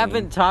all we seen?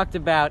 haven't talked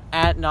about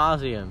ad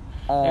nauseum?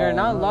 There are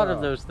not a lot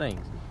of those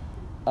things.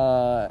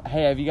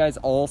 Hey, have you guys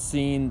all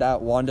seen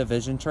that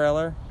WandaVision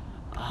trailer?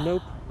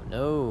 Nope.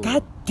 No.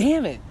 God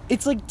damn it!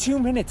 It's like 2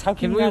 minutes. How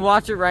Can we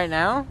watch it right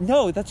now?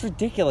 No, that's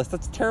ridiculous.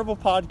 That's terrible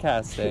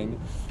podcasting.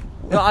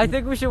 No, I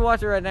think we should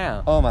watch it right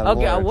now. Oh my lord.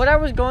 Okay, what I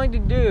was going to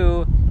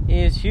do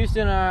is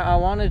Houston. I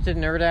wanted to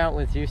nerd out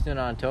with Houston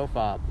on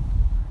Tofop.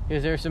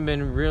 Because there's been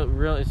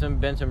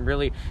some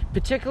really,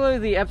 particularly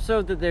the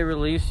episode that they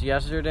released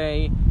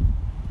yesterday.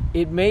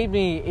 It made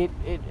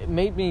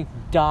me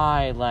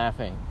die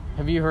laughing.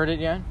 Have you heard it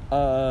yet?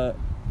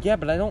 Yeah,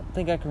 but I don't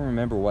think I can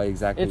remember what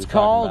exactly. It's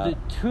called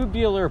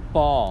Tubular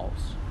Balls.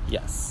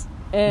 Yes.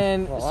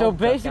 And well, so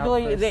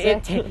basically, I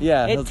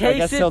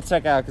guess he'll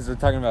check out because we're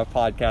talking about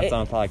podcasts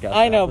on a podcast.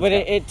 I know, but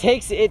it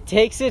takes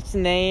its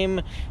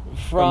name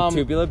from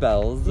Tubular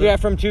Bells. Yeah,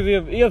 from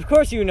Tubular. Yeah, of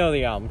course, you know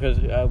the album because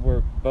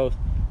we're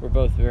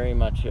both very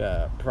much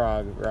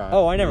prog rock.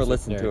 Oh, I never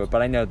listened to it,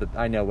 but I know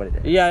what it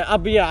is. Yeah,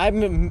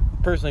 I'm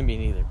personally me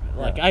neither. But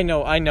like I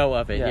know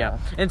of it. Yeah.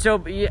 And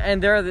so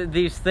and there are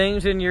these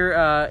things in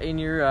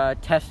your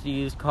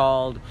testes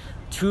called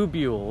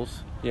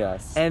tubules.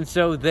 Yes. And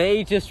so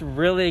they just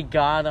really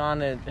got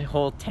on a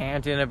whole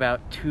tangent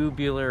about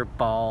tubular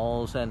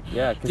balls and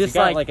because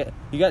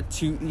you got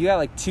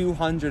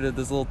 200 of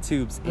those little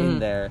tubes in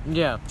there.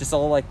 Yeah. Just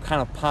all like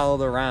kind of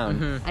piled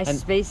around. I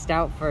spaced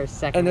out for a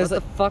second. And what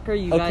the fuck are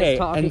you guys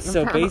talking and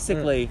so about?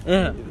 basically,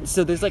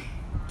 so there's like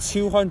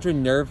 200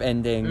 nerve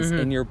endings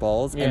in your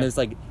balls, and there's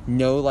like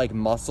no like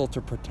muscle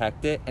to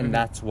protect it, and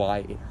that's why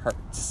it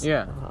hurts.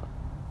 Yeah.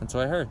 That's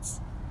why it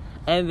hurts.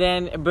 And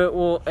then,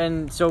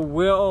 so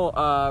Will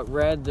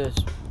read this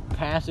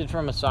passage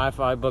from a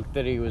sci-fi book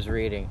that he was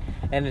reading,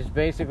 and it's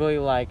basically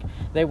like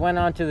they went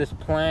onto this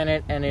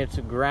planet, and its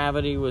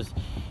gravity was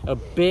a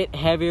bit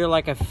heavier,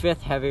 like a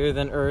fifth heavier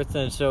than Earth,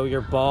 and so your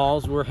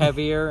balls were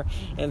heavier,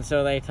 and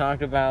so they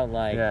talked about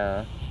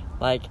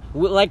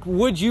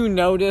would you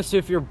notice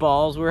if your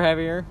balls were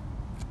heavier?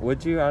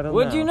 Would you? I don't know.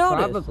 Would you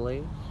notice?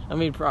 Probably. I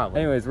mean,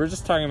 probably. Anyways, we're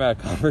just talking about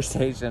a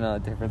conversation on a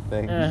different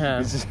thing.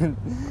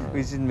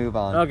 We should move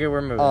on. Okay,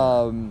 we're moving.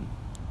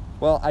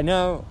 Well, I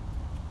know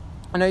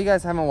you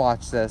guys haven't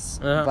watched this,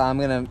 but I'm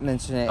gonna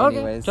mention it anyways.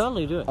 Okay,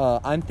 totally do it.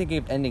 I'm Thinking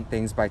of Ending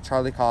Things by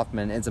Charlie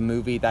Kaufman. It's a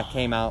movie that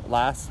came out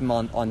last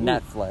month on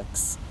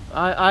Netflix.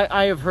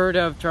 I have heard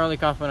of Charlie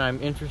Kaufman.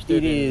 I'm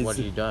interested in what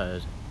he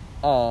does.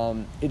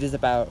 It is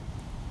about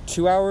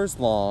 2 hours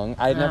long.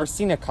 I've never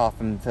seen a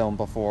Kaufman film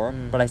before,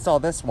 but I saw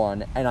this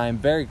one, and I am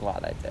very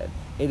glad I did.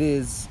 It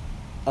is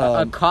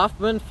a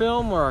Kaufman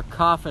film or a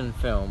coffin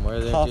film, where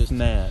they're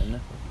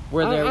Kaufman.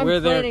 Where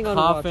they're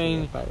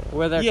coughing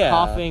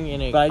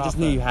in a. But I just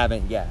knew you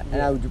haven't yet,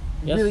 and I would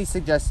really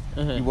suggest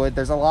you would.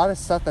 There's a lot of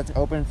stuff that's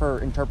open for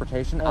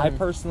interpretation. I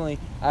personally,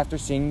 after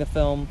seeing the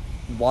film,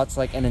 watched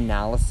like an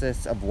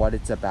analysis of what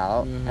it's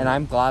about, and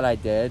I'm glad I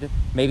did.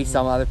 Maybe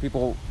some other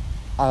people.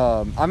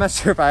 I'm not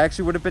sure if I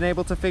actually would have been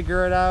able to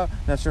figure it out. I'm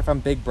not sure if I'm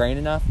big brain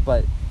enough,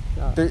 but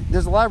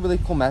there's a lot of really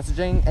cool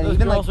messaging, and those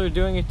even girls like are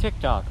doing a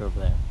TikTok over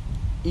there.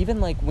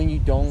 Even like when you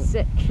don't.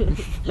 Sick.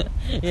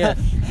 Yeah.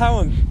 How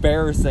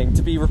embarrassing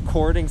to be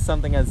recording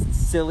something as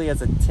silly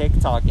as a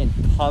TikTok in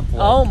public.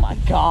 Oh my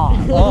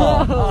god.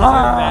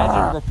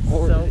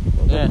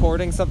 Imagine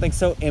recording something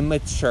so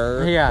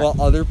immature while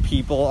other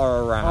people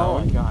are around. Oh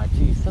my god,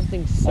 jeez.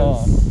 Something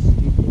so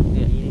stupid and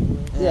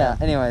meaningless. Yeah,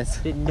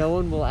 anyways. That no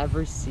one will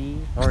ever see.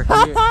 Or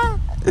hear.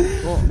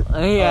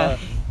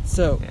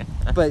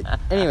 But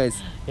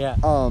anyways,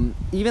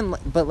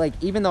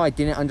 even though I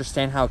didn't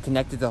understand how it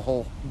connected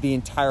the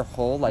entire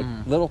whole, like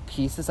little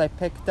pieces I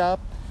picked up,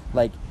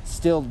 like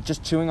still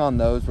just chewing on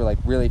those were like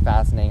really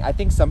fascinating. I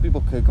think some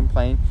people could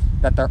complain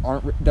that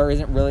there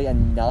isn't really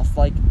enough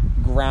like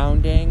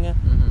grounding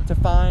to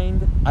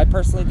find. I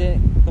personally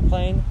didn't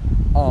complain.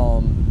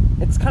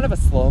 It's kind of a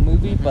slow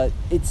movie, but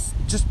it's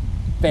just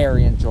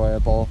very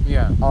enjoyable.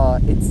 Yeah.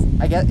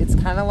 I guess it's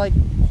kind of like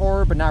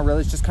horror, but not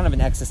really. It's just kind of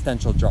an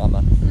existential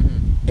drama.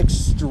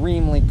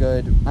 Extremely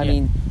good. I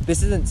mean,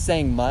 this isn't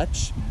saying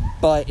much,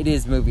 but it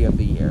is movie of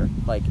the year.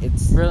 Like,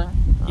 it's really,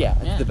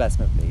 it's the best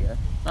movie of the year.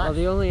 Nice. Well,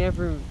 the only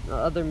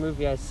other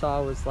movie I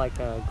saw was like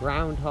a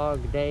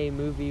Groundhog Day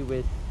movie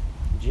with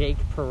Jake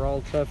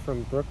Peralta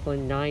from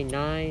Brooklyn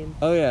Nine-Nine.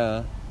 Oh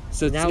yeah,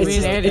 so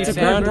it's a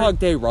Groundhog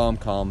Day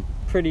rom-com.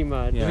 Pretty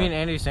much. You mean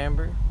Andy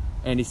Samberg?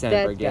 Andy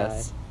Samberg, that guy.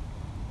 Yes.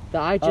 The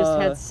I Just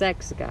Had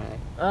Sex guy.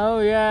 Oh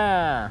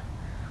yeah.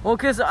 Well,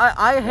 because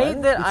I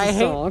hate that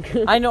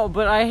I know,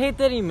 but I hate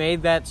that he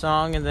made that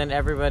song and then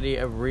everybody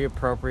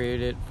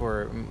reappropriated it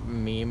for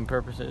meme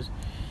purposes.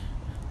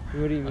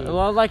 What do you mean?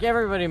 Well, like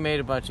everybody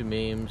made a bunch of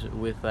memes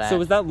with that. So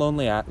was that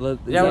Lonely Island?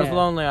 That was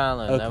Lonely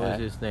Island. Okay. That was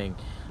his thing.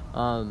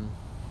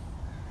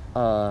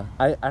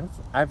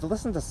 I've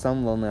listened to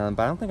some Lonely Island,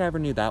 but I don't think I ever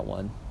knew that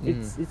one.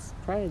 It's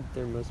probably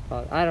their most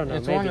popular. I don't know.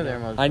 It's maybe one of their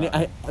most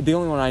popular. The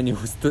only one I knew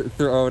was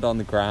Throw It on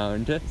the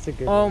Ground. It's a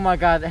good Oh one. my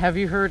god, have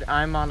you heard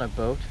I'm on a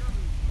Boat?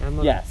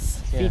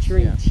 Yes.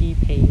 Featuring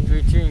T-Pain.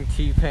 Featuring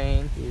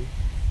T-Pain.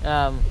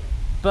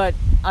 But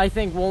I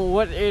think,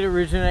 what it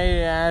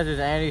originated as is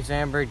Andy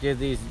Samberg did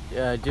these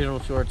digital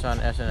shorts on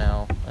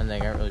SNL, and they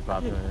got really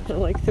popular.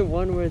 Like the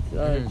one with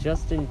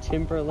Justin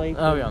Timberlake.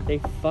 Oh, yeah. They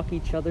fuck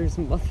each other's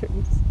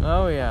mothers.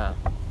 Oh, yeah.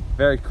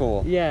 Very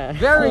cool. Yeah.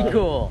 Very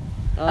cool.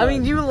 I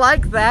mean, you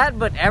like that,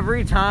 but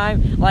every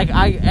time we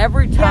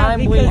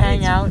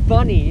hang out, it's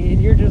funny,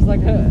 and you're just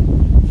like,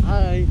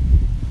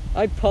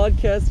 I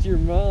podcast your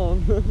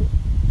mom.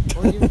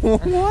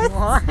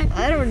 What?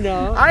 I don't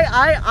know.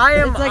 I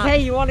am. It's like,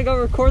 hey, you want to go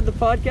record the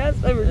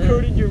podcast? I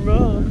recorded your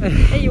mom.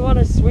 Hey, you want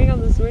to swing on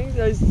the swings?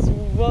 I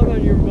swung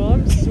on your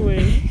mom's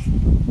swing.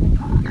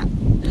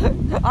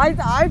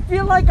 I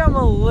feel like I'm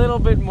a little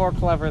bit more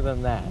clever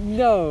than that.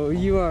 No,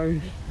 you are.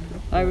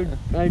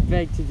 I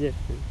beg to differ.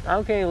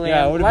 Okay, Liam.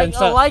 Yeah, it would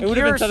have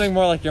been something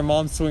more like your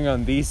mom swing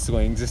on these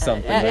swings or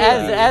something.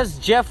 As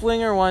Jeff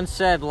Winger once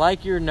said,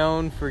 like you're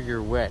known for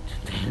your wit.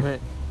 Damn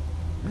it.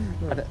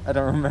 I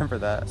don't remember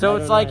that. So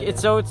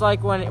it's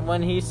like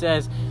when he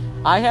says,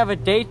 "I have a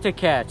date to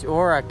catch"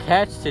 or "a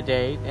catch to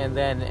date," and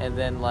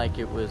then like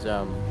it was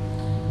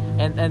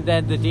and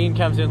then the dean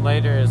comes in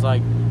later and is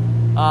like,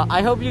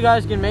 "I hope you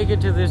guys can make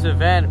it to this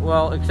event.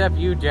 Well, except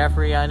you,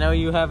 Jeffrey. I know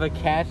you have a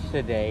catch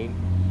to date."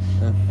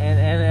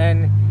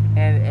 And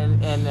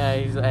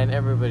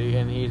everybody,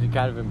 and he's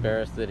kind of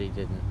embarrassed that he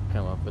didn't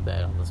come up with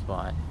that on the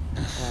spot.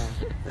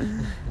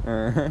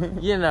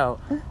 You know,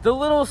 the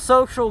little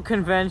social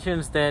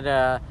conventions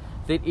that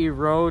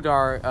erode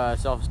our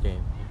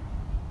self-esteem.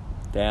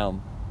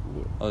 Damn,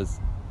 that was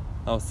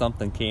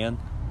something, Ken.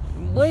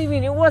 What do you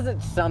mean? It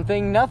wasn't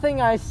something. Nothing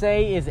I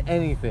say is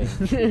anything.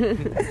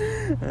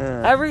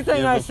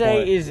 Everything I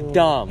say is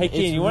dumb. Hey,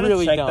 Ken, you want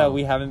to check that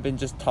we haven't been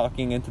just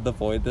talking into the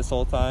void this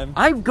whole time?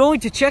 I'm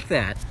going to check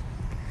that.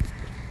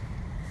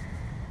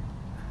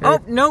 Oh,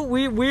 no,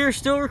 we're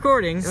still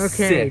recording. Okay,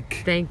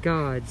 Sick. Thank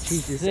God.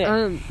 Jesus. Sick.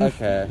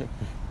 Okay.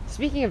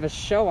 Speaking of a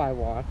show I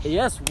watched.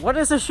 Yes, what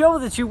is a show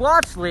that you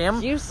watched,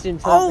 Liam? Houston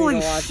told me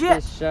to watch shit.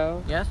 this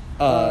show. Yes?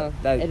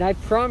 And I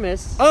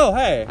promise. Oh,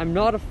 hey. I'm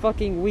not a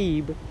fucking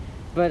weeb,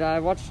 but I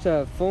watched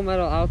Full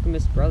Metal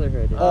Alchemist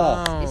Brotherhood.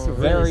 It's a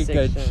really very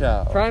good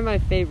show. Probably my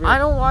favorite. I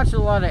don't watch a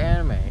lot of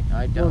anime.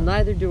 I don't. Well,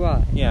 neither do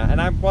I. Yeah, and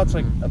I watch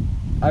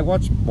I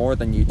watch more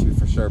than you two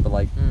for sure, but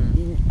like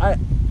I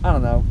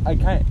don't know.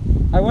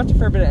 I watch a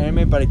fair bit of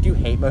anime, but I do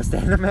hate most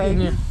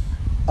anime. Yeah.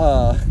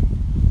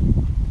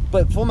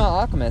 But Full Metal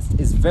Alchemist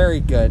is very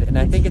good, and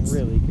I think it's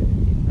really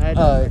good. I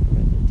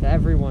recommend it to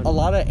everyone. A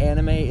lot of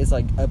anime is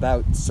like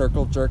about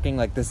circle jerking,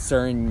 like this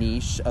certain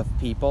niche of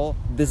people.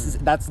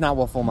 That's not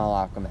what Full Metal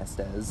Alchemist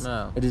is.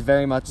 No. It is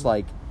very much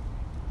like,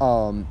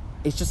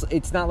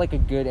 it's not like a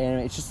good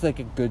anime. It's just like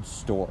a good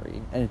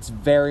story, and it's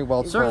very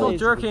well told. Circle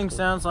jerking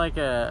sounds like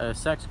a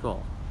sex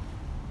goal.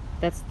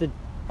 That's the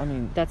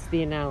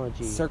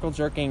analogy. Circle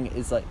jerking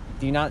is like,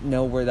 do you not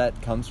know where that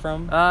comes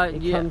from?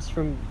 It comes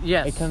from...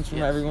 Yes. It comes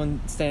from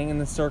everyone standing in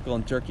the circle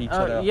and jerk each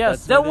other up.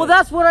 Yes.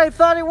 That's what I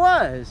thought it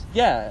was.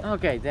 Yeah.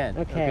 Okay, then.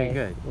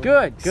 Okay.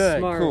 Good.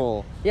 Smart.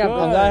 Cool. Yeah,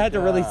 but I had to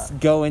really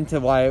go into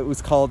why it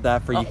was called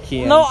that for you,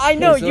 Kian. No, I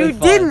know.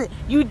 Really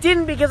You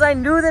didn't because I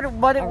knew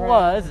what it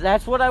was.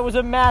 That's what I was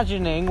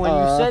imagining. When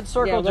you said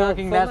circle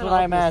jerking, that's what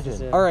I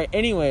imagined. Alright,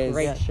 anyways.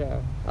 Great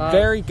show.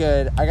 Very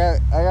good. I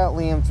got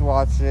Liam to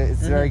watch it.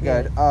 It's very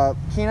good.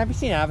 Kian, have you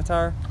seen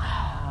Avatar?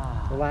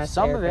 The Last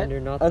Some of Airbender,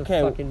 it. not the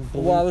fucking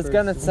blue well, I was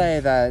gonna person. say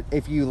that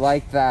if you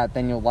like that,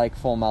 then you'll like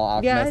Full Metal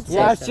Alchemist.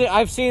 Yeah,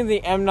 I've seen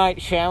the M. Night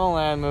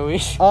Shyamalan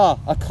movies. Oh,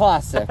 a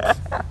classic.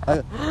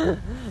 Man.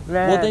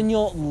 Well,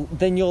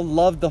 then you'll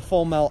love the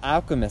Full Metal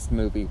Alchemist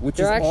movie, which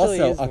There is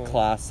also is a one.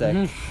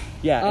 classic.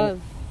 Yeah.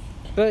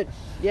 But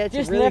yeah, it's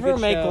just a really never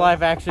good make show.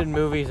 live action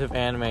movies of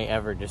anime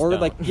ever. Just or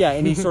don't. like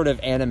any sort of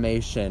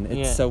animation. It's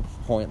Yeah. so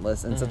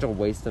pointless and such a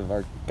waste of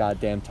our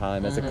goddamn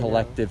time as a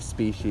collective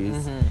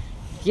species.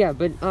 Yeah,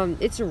 but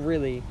it's a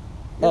really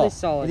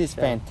solid It is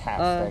show.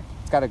 fantastic.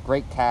 It's got a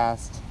great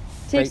cast.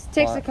 Takes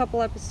great plot. a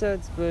couple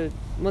episodes, but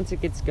once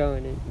it gets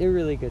going, it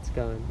really gets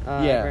going.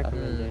 I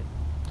recommend it.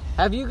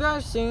 Have you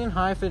guys seen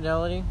High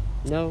Fidelity?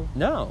 No.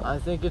 I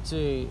think it's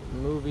a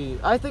movie.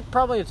 I think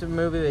probably it's a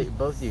movie that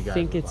both of you guys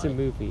think would it's like. a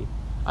movie.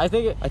 I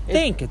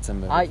think it's a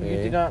movie. You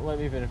did not let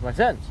me finish my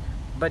sentence.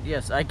 But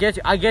yes, I get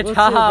you. What's it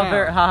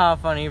Haha, about?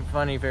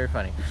 funny, very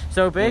funny.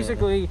 So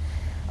basically,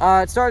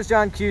 it stars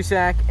John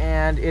Cusack,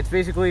 and it's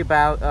basically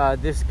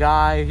about this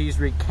guy.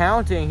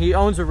 He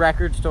owns a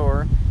record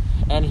store,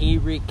 and he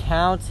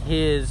recounts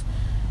his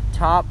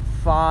top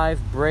 5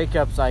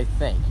 breakups, I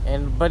think.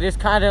 But it's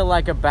kind of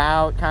like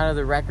about kind of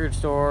the record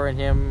store and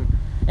him,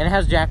 and it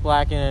has Jack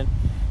Black in it,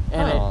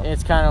 and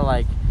it's kind of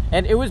like.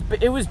 And it was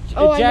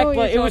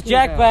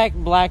Jack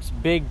Black's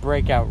big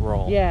breakout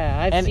role.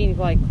 Yeah, I've seen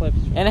like clips.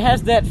 And it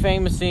has that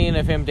famous scene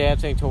of him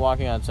dancing to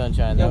 "Walking on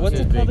Sunshine." Yeah,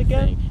 what's it called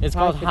again? It's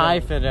called High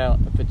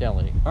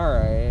Fidelity. All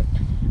right.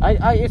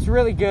 It's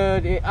really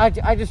good. I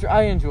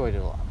enjoyed it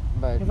a lot.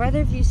 But Have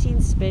either of you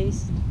seen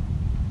Spaced?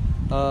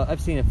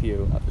 I've seen a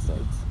few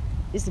episodes.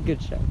 It's a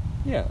good show.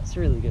 Yeah. It's a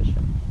really good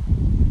show.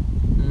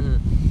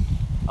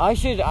 I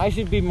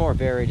should be more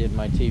varied in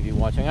my TV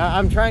watching.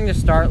 I'm trying to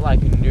start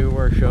like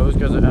newer shows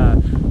because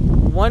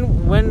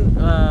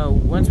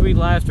once we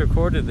last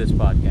recorded this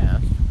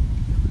podcast,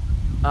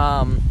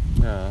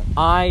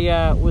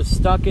 I was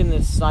stuck in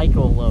this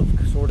cycle of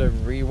sort of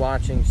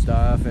rewatching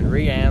stuff and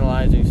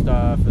reanalyzing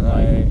stuff and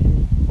like,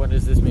 what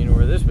does this mean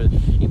or this? But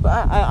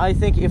I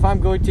think if I'm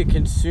going to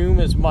consume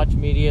as much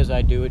media as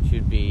I do, it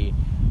should be,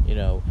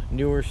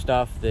 newer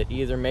stuff that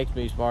either makes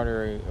me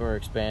smarter or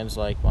expands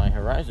like my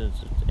horizons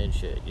and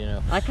shit.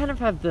 I kind of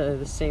have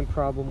the same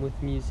problem with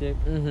music.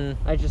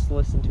 Mm-hmm. I just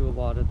listen to a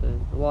lot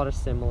of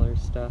similar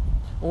stuff.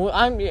 Well,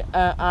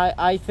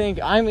 I think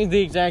I'm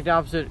the exact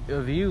opposite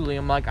of you,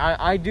 Liam. Like,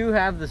 I do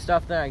have the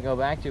stuff that I go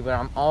back to, but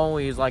I'm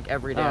always, like,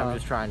 every day I'm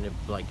just trying to,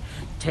 like,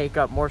 take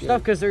up more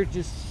stuff, because there's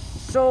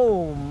just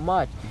so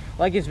much.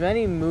 Like, as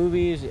many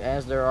movies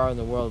as there are in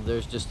the world,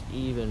 there's just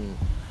even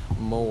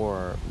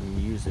more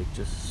music,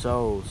 just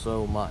so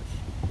much,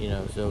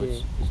 so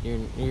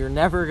you're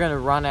never going to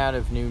run out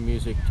of new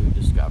music to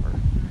discover,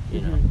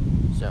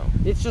 so.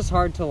 It's just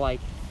hard to, like,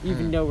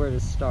 even know where to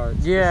start.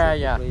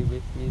 Yeah.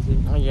 With music.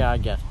 Yeah, I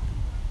guess.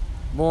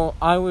 Well,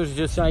 I was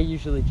just. So I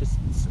usually just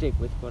stick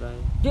with what I.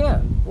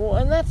 Yeah. Well,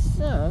 and that's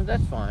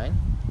fine.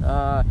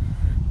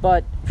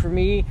 But for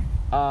me,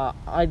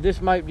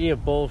 this might be a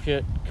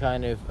bullshit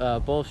kind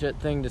of bullshit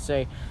thing to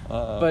say,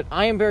 but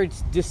I am very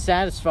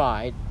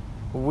dissatisfied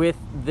with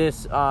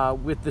this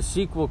with the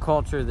sequel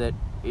culture that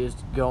is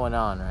going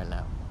on right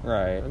now.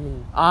 Right.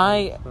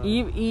 I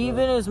mean,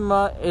 even as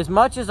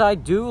much as I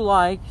do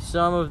like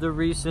some of the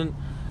recent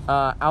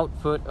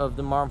output of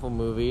the Marvel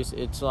movies,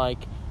 it's like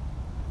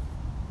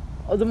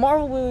the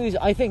Marvel movies,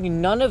 I think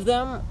none of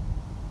them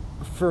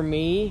for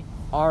me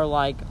are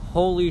like,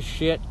 holy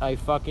shit, I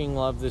fucking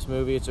love this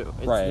movie, it's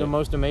the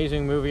most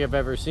amazing movie I've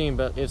ever seen.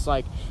 But it's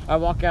like I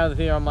walk out of the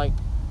theater, I'm like,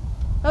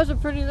 that was a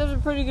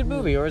pretty good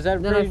movie, or is that?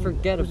 Then I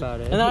forget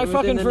about it. And then I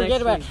fucking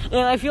forget about it.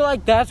 And I feel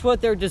like that's what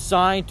they're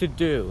designed to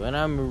do, and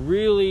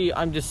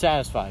I'm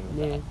dissatisfied with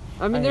that.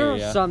 I mean, there are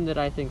some that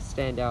I think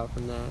stand out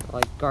from that,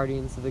 like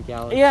Guardians of the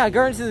Galaxy. Yeah,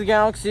 Guardians of the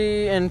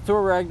Galaxy and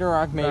Thor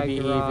Ragnarok, maybe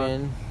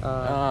even.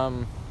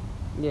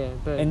 Yeah,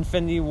 but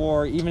Infinity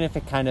War, even if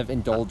it kind of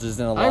indulges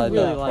in a lot of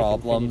the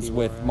problems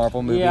with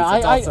Marvel movies, yeah,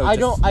 it's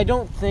also I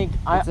don't think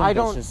I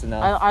ambitious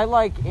enough. I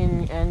like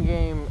in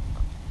Endgame.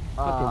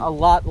 a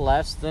lot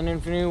less than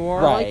Infinity War.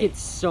 I like it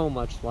so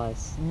much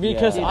less.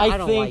 Because Dude, I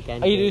don't think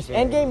like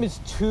Endgame is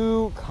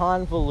too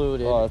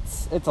convoluted. Well,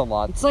 it's a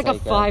lot. It's like a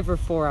 5 or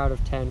 4 out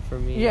of 10 for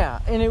me. Yeah,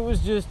 and it was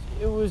just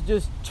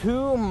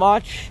too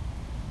much.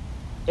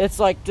 It's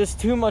like just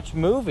too much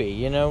movie,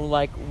 you know.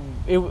 Like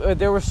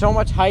there was so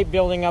much hype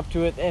building up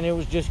to it, and it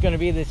was just going to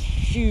be this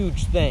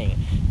huge thing,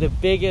 the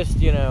biggest,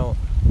 you know.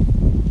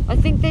 I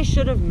think they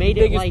should have made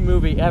it like biggest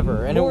movie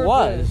ever, and it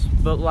was,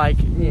 but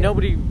like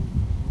nobody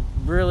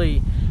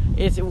really.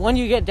 It's when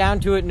you get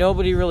down to it,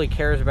 nobody really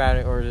cares about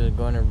it, or is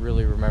going to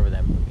really remember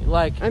that movie.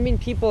 Like, I mean,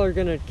 people are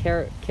gonna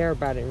care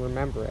about it and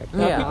remember it.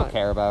 People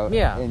care about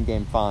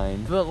Endgame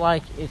fine, but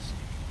like it's.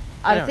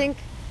 I think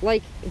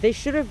like they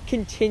should have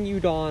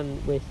continued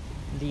on with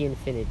the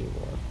Infinity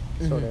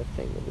War sort of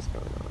thing that was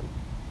going on.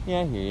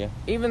 Yeah, I hear you.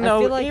 Even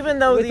though with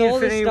the all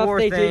Infinity the stuff War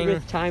they thing, did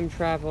with time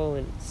travel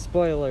and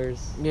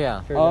spoilers.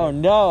 Yeah. Oh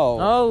no.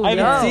 Oh, I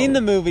haven't no. seen the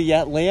movie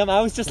yet, Liam.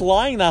 I was just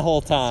lying that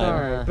whole time.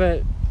 Sorry,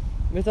 but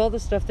with all the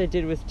stuff they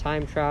did with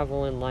time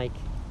travel and like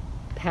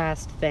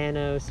past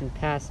Thanos and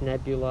past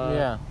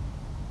Nebula,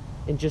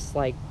 and just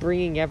like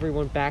bringing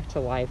everyone back to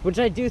life, which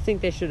I do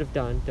think they should have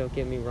done. Don't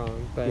get me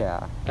wrong, but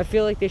I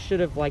feel like they should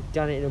have like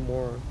done it in a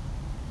more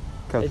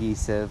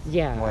cohesive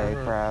way,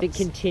 perhaps. They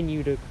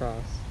continued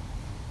across.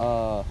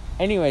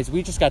 Anyways,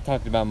 we just got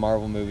talking about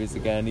Marvel movies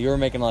again. You were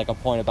making like a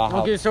point about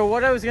how. Okay, so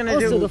what I was gonna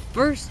do. Also, the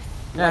first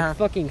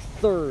fucking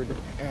third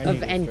of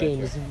Endgame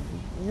is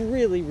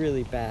really,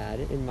 really bad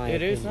in my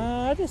opinion. It is.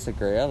 I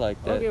disagree. I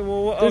like that. Okay,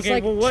 well,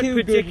 like what two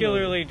good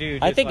particularly do?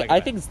 I think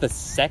it's the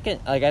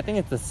second. Like, I think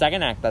it's the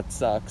second act that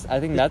sucks.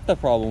 I think that's the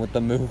problem with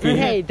the movie.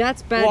 Hey,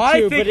 that's bad well,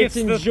 too. I think but it's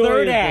the enjoyable.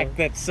 third act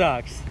that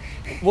sucks.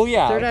 Well,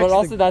 yeah, but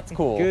also that's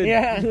cool. Good.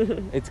 Yeah,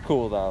 it's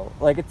cool though.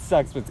 Like, it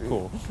sucks, but it's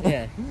cool.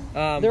 Yeah.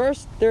 There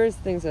is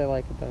things I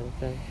like about it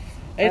though.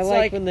 It's I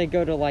like when they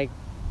go to like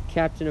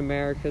Captain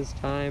America's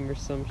time or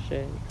some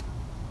shit.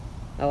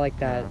 I like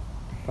that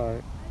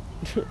part.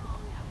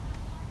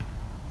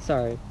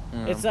 Sorry.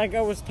 It's like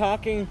I was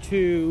talking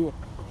to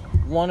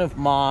one of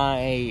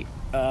my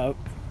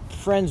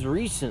friends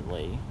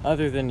recently,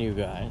 other than you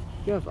guys.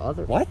 You have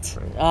other friends.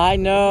 I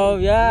know,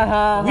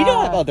 yeah. We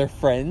don't have other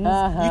friends.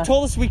 You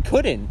told us we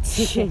couldn't.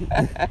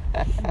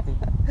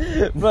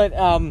 But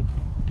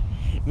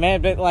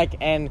man, but like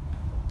and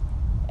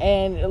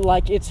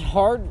like it's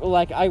hard.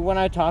 Like when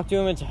I talk to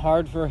him, it's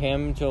hard for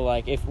him to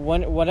like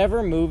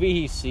whatever movie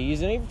he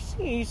sees, and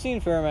he's seen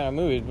a fair amount of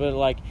movies, but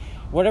like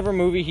whatever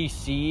movie he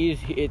sees,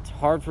 it's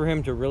hard for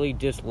him to really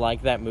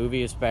dislike that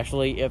movie,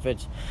 especially if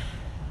it's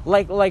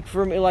like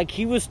for me, like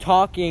he was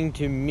talking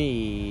to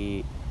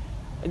me.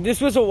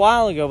 This was a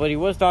while ago, but he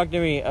was talking to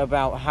me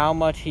about how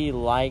much he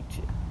liked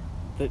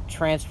the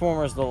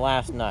Transformers: The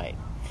Last Night,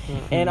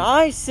 and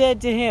I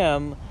said to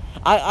him,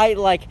 I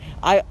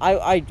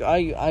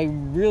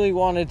really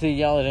wanted to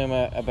yell at him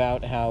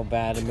about how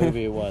bad a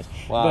movie it was,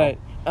 wow. But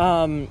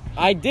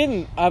I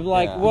didn't. I'm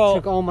like, well, I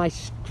took all my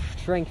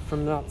strength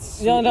from not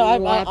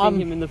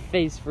slapping him in the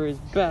face for his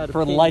bad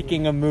for opinion.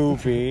 liking a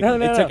movie.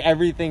 It took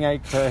everything I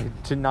could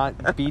to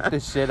not beat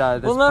the shit out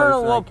of this person.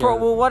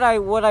 Well,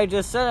 what I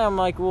just said, I'm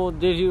like, well,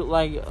 did you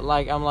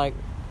like I'm like,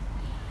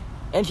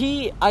 and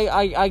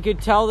I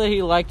could tell that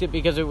he liked it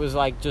because it was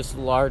like just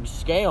large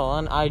scale,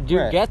 and I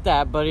do get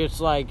that, but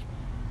it's like,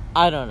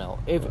 I don't know,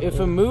 if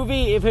a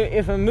movie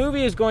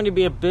is going to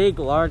be a big,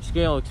 large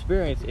scale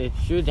experience, it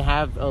should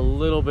have a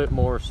little bit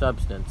more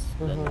substance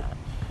than that.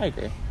 I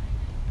agree.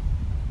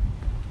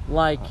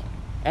 Like,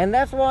 and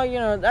that's why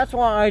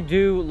I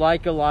do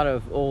like a lot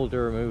of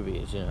older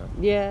movies, you know.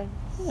 Yeah.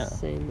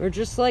 Same. Or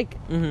just like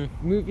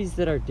movies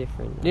that are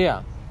different.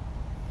 Yeah.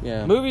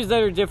 Movies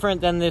that are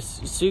different than this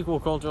sequel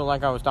culture,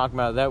 like I was talking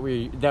about, that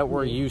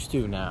we're used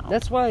to now.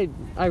 That's why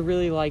I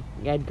really like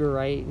Edgar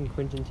Wright and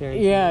Quentin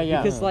Tarantino.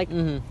 Yeah. Because like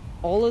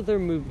all of their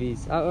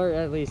movies, or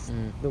at least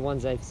the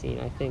ones I've seen,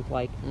 I think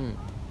like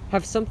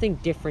have something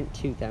different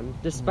to them,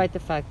 despite the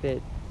fact that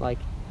like,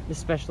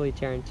 especially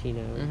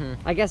Tarantino.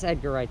 I guess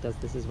Edgar Wright does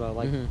this as well.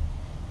 Like,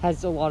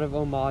 has a lot of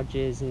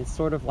homages and it's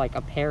sort of like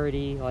a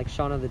parody. Like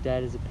Shaun of the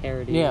Dead is a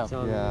parody. Yeah. It's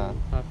on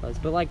Hot Fuzz.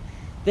 But like,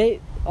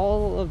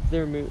 all of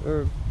their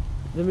or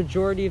the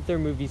majority of their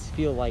movies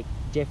feel like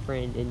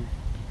different and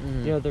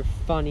you know, they're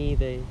funny.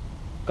 They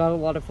got a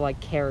lot of like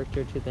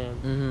character to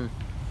them.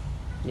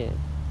 Yeah.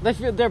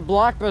 They're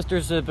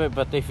blockbusters,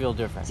 but they feel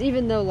different. So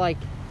even though like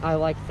I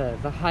like the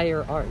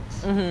higher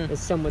arts, as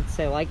some would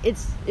say, like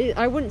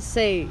I wouldn't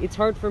say it's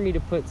hard for me to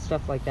put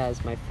stuff like that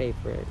as my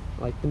favorite.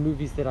 Like the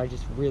movies that I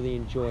just really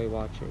enjoy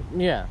watching.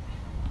 Yeah.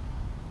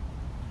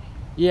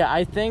 Yeah,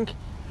 I think,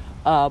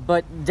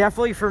 but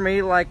definitely for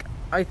me, like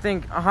I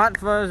think Hot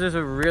Fuzz is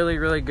a really,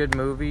 really good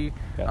movie.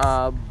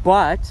 Yes.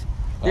 But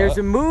there's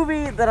a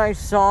movie that I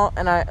saw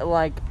and I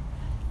like.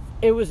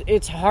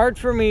 It's hard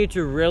for me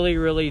to really,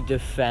 really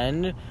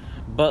defend,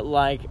 but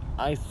like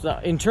I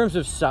thought in terms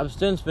of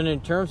substance, but in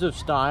terms of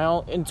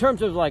style,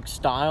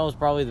 style is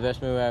probably the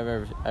best movie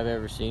I've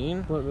ever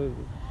seen. What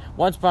movie?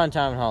 Once Upon a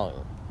Time in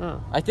Hollywood.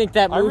 Oh. I think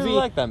that movie. I really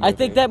like that movie. I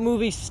think that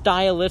movie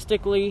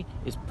stylistically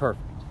is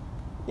perfect.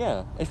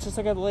 Yeah, it's just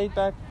like a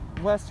laid-back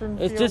Western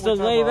It's feel, just a which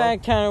I laid-back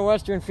love. kind of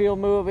Western feel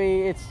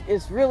movie.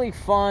 It's really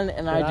fun,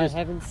 and I I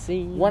haven't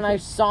seen. when I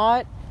saw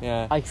it,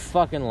 Yeah. I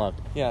fucking loved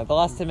it. Yeah, the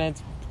last 10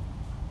 minutes,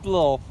 a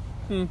little...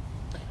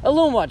 A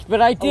little much,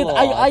 but I did. little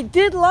odd. I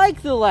did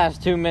like the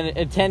last 10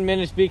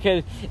 minutes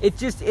because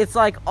it's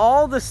like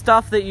all the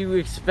stuff that you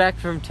expect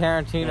from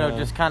Tarantino Yeah.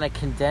 just kind of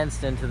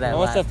condensed into that. I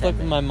watched that flick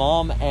with my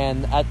mom,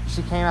 and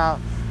she came out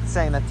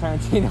saying that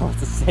Tarantino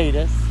was a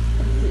sadist,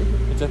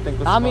 which I think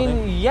was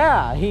funny.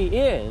 Yeah, he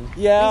is.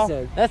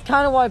 Yeah. That's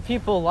kind of why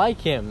people like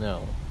him,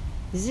 though.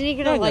 Isn't he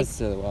gonna Not like?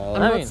 necessarily well.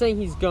 I'm I not mean- saying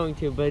he's going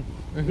to, but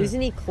isn't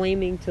he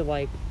claiming to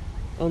like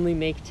only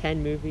make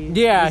 10 movies?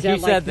 Yeah, Is that, he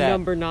said that.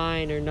 Number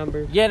 9 or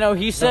number. Yeah, no,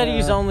 he said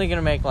he's only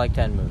gonna make like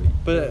 10 movies.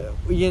 But,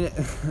 you know...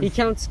 He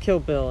counts Kill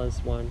Bill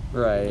as one.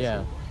 right.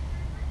 Yeah.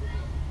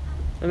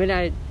 I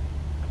mean,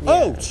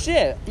 Oh,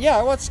 shit. Yeah,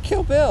 I watched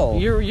Kill Bill.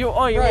 You're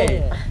Right.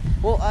 right.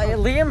 Well,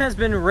 Liam has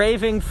been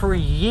raving for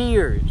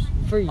years.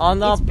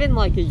 It's been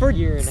like a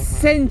year and a half.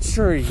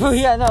 Centuries.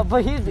 Yeah, no,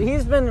 but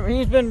he's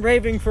been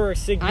raving for a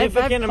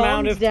significant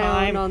amount of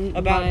time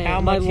about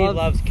how much he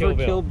loves Kill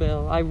Bill. Kill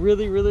Bill. I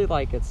really, really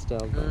like it still.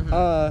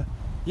 But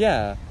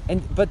Yeah.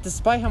 But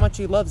despite how much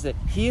he loves it,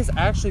 he is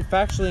actually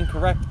factually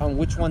incorrect on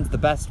which one's the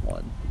best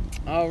one.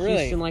 Oh, really?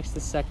 Houston likes the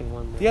second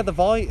one. Though. Yeah, the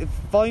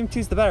volume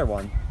 2's the better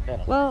one.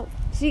 Well,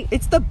 see,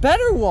 It's the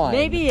better one.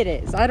 maybe it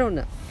is. I don't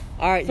know.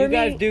 All right, For you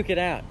guys me- duke it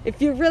out.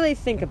 If you really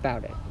think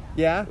about it,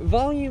 Yeah.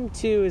 Volume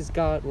 2 has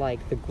got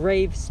like the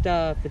grave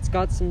stuff. It's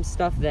got some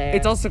stuff there.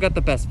 It's also got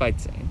the best fight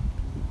scene.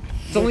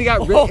 It's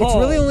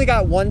really only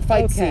got one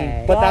fight Okay.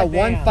 scene, but that God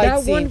one damn. fight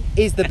That scene one-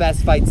 is the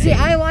best fight See, scene.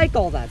 I like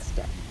all that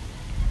stuff.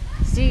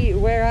 See,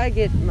 where I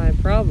get my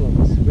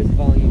problems with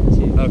Volume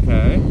 2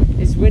 Okay.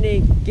 is when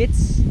it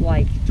gets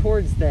like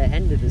towards the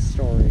end of the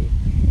story,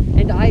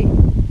 and I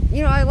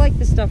like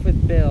the stuff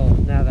with Bill.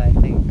 Now that I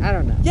think, I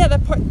don't know. Yeah,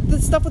 the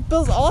stuff with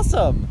Bill's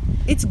awesome.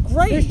 It's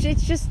great. It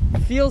just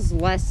feels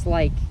less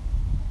like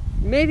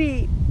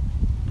maybe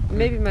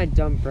my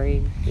dumb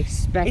brain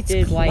expected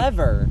It's like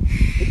clever.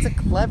 It's a a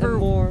clever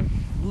more.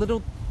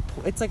 little.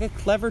 It's like a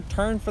clever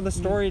turn for the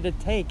story to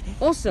take.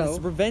 Also, It's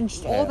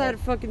revenge tale. all that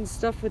fucking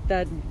stuff with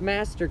that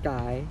master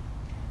guy.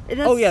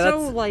 That's Oh, yeah, so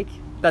that's- like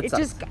that it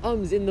sucks. just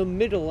comes in the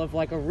middle of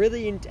like a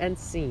really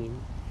intense scene,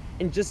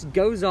 and just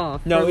goes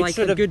off No, for it like a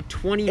should've- good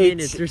 20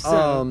 minutes or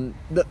so.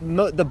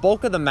 The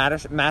bulk of the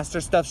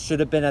master stuff should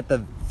have been at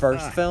the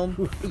first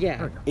film.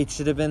 Yeah, It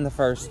should have been the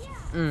first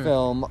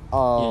film.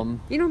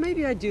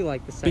 maybe I do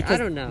like the second. Because,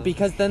 I don't know.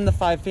 Because then the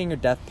 5-finger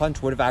death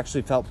punch would have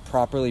actually felt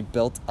properly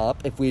built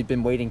up if we had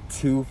been waiting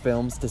 2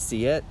 films to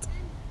see it.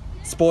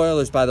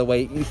 Spoilers, by the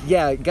way.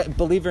 Yeah,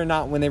 believe it or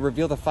not, when they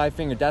reveal the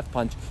 5-finger death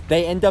punch,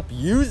 they end up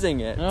using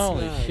it.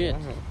 Holy shit.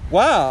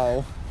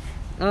 Wow.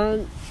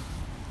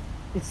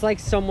 It's like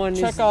someone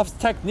Chekhov's is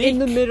technique. in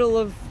the middle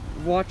of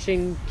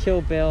watching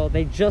Kill Bill.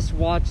 They just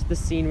watched the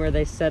scene where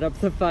they set up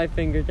the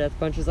 5-finger death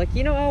punch. It's like,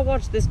 I'll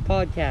watch this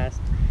podcast.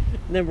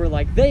 And then we're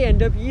like, they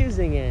end up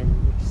using it.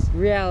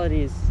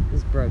 Reality is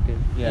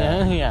broken.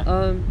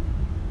 Yeah.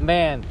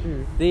 Man,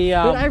 the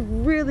But I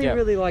really, yeah.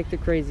 really like the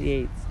Crazy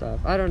 8 stuff.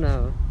 I don't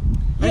know.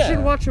 I Yeah.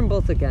 should watch them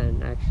both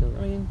again, actually.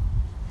 I mean,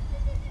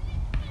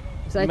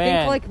 'Cause I Man.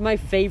 think, like, my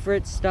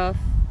favorite stuff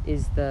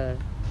is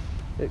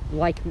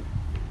like,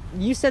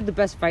 you said the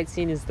best fight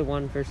scene is the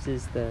one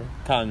versus the,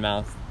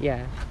 Cottonmouth.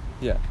 yeah.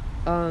 Yeah.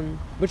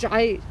 Which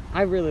I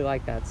really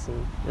like that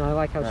scene. And I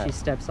like how she Right.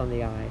 steps on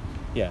the eye.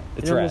 Yeah,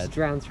 it's It rad. almost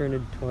drowns her in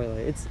a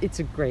toilet. It's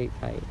a great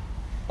fight.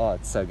 Oh,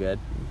 it's so good.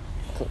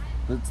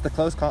 It's the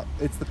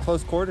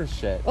close quarters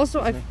shit.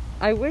 Also,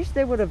 I wish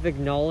they would have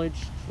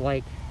acknowledged,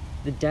 like,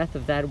 the death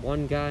of that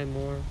one guy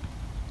more,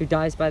 who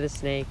dies by the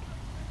snake.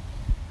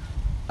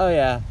 Oh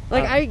yeah.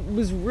 Like, I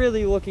was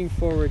really looking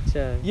forward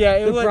to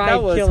Yeah, the bride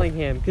that was killing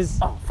him, because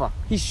oh fuck.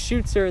 he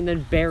shoots her and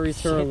then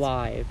buries her Shit.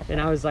 alive. And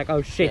I was like,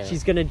 oh shit, Yeah.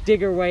 she's gonna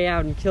dig her way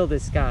out and kill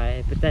this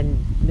guy. But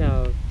then,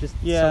 no, just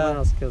Yeah. someone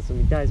else kills him.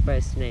 He dies by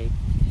a snake.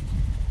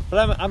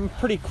 But I'm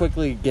pretty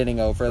quickly getting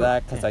over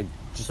that because I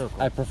just So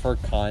cool. I prefer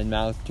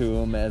Cottonmouth to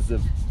him as a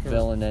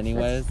villain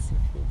anyways.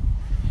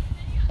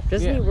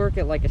 Doesn't Yeah. he work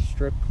at like a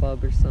strip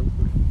club or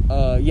something?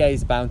 Yeah,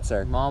 he's a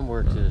bouncer. Mom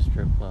works at a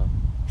strip club.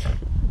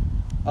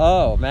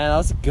 Oh man, that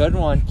was a good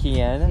one,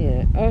 Kian.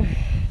 Yeah.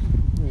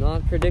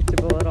 Not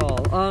predictable at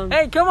all.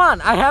 Hey, come on!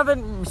 I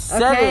haven't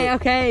said it.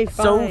 Okay,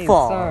 so fine.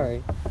 far.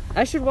 Sorry.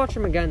 I should watch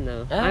them again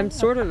though. I'm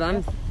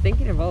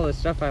thinking of all the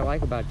stuff I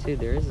like about too.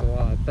 There is a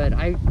lot, but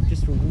I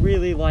just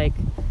really like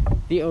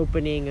the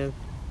opening of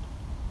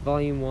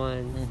Volume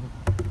 1.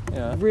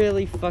 Yeah.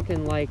 Really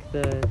fucking like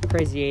the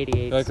Crazy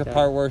 88 Like stuff. the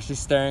part where she's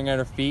staring at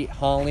her feet,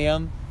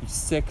 Holium. You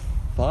sick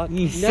fuck.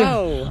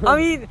 No. I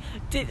mean,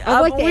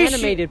 I like the we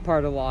animated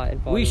part a lot.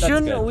 In We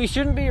Volume 1. good.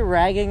 shouldn't be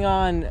ragging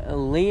on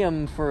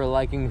Liam for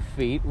liking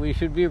feet. We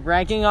should be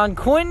ragging on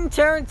Quentin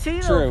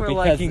Tarantino True, for because-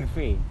 liking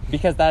feet.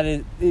 Because that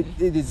is it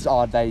is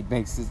odd that he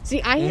makes it.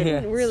 See, I hadn't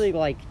Yes. really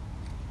like.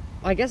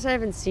 I guess I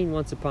haven't seen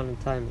Once Upon a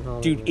Time in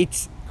Hollywood. Dude,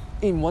 it's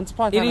in Once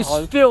Upon a Time It in is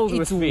Hollywood, filled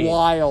with it's feet.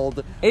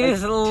 wild. It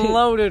is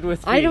loaded with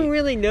feet. I don't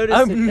really notice it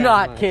I'm that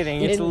not much.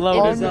 kidding. It's in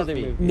loaded his with other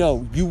feet. movies.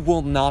 No, you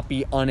will not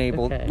be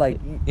unable. Okay. Like,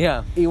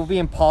 Yeah. it will be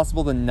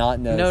impossible to not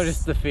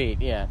Notice the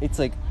feet, yeah. It's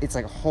like,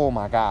 oh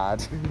my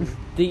god.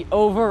 The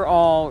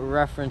overall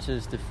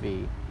references to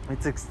feet.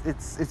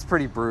 It's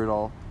pretty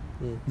brutal.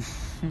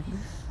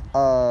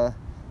 Yeah.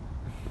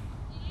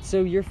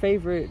 So your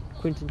favorite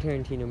Quentin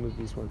Tarantino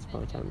movie is Once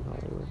Upon a Time in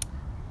Hollywood?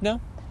 No,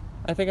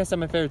 I think I said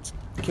my favorite's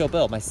Kill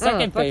Bill. My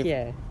second fuck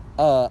favorite.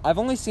 Yeah. I've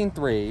only seen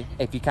 3,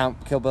 if you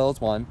count Kill Bill as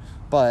one.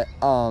 But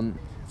so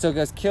it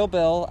goes Kill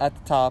Bill at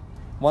the top,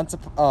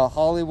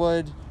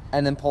 Hollywood,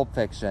 and then Pulp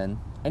Fiction.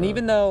 And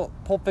even though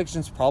Pulp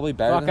Fiction's probably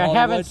better than Hollywood, I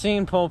haven't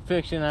seen Pulp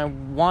Fiction. I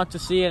want to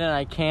see it, and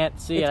I can't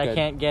see it. It's good. I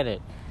can't get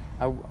it.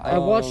 I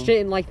watched it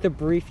in like the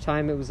brief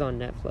time it was on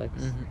Netflix.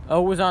 Mm-hmm.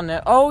 Oh, it was on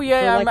Net. Oh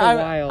yeah, For, like, a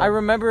while. I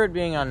remember it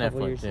being on A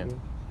couple Netflix. years Yeah.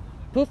 ago.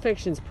 Pulp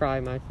Fiction's probably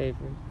my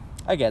favorite.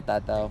 I get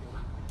that though.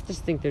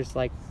 Just think there's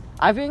like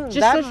I think just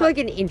that such like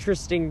an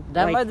interesting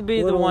that like, might be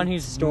the little one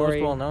he's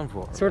story. most well known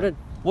for. Sort of.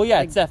 Well, yeah,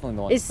 Like, it's definitely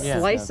the one. Is Yeah.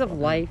 slice of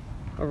life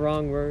a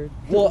wrong word?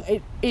 Well,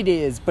 it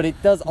is, but it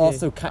does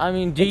also kind. I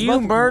mean, do it's you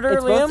both, murder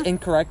It's both Liam?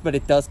 incorrect, but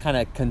it does kind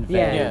of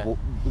convey Yeah.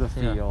 the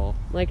feel.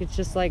 Like it's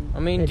just like. I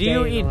mean, a do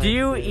you day in eat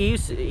the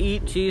life.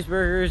 eat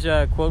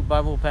cheeseburgers, quote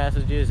Bible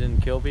passages,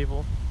 and kill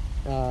people?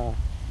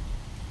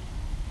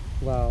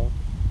 Well,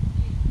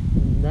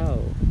 no.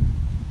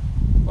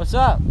 What's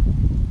up?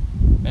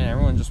 Man,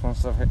 everyone just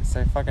wants to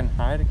say fucking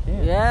hi to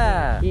Kean.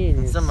 Yeah,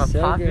 Kean is some so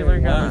popular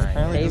good. guy.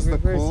 Apparently just the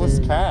Favorite coolest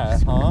person.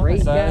 cat, huh? Great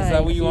Is guy.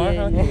 that what you are,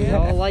 huh, Kean. We Kean?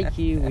 all like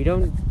you. We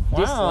don't dislike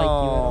you at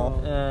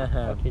all.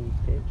 Uh-huh. Fucking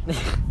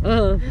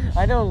bitch.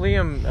 I know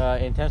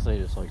Liam intensely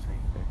dislikes me.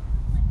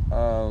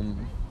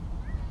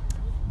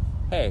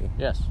 Hey.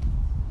 Yes.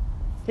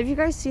 Have you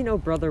guys seen Oh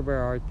Brother Where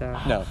Art Thou?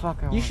 No. Fuck,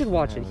 I You want should to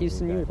watch know it,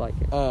 Houston. You would like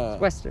it. It's a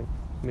Western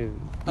movie.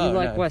 You oh,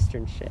 like no.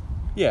 Western shit.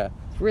 Yeah.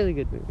 It's a really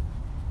good movie.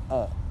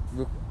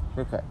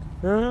 Real quick.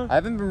 Uh-huh. I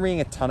haven't been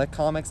reading a ton of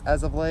comics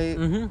as of late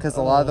Mhm. because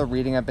a lot of the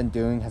reading I've been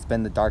doing has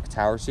been the Dark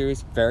Tower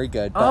series. Very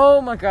good. But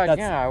Oh my god, that's,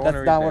 yeah, I want to that's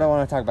read not that. what I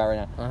want to talk about right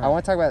now. Uh-huh. I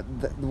want to talk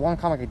about the one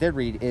comic I did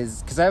read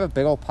is because I have a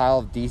big old pile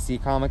of DC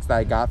comics that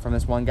I got from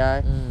this one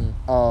guy.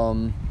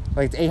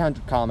 Like it's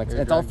 800 comics.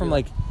 You're It's all drug from dealer.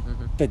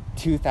 like the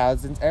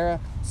 2000s era.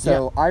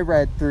 So I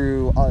read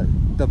through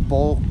the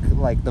bulk,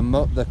 like the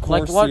core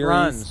Like what series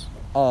runs?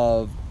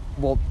 of.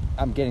 Well,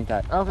 I'm getting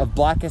that Okay. of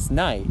Blackest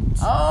Night.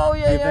 Oh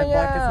yeah, You've read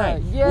Blackest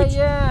Night, yeah, which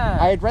yeah.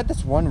 I had read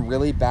this one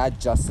really bad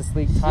Justice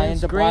League tie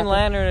Since into Green Blackest.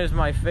 Lantern is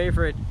my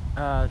favorite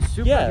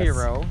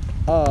superhero.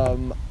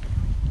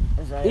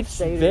 As I It's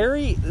stated.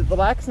 very the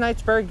Blackest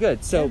Night's very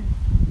good. So,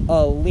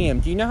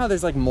 Liam, do you know how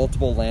there's like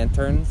multiple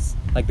lanterns?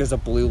 Like there's a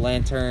blue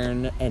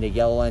lantern and a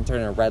yellow lantern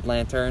and a red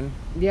lantern.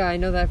 Yeah, I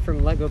know that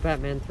from Lego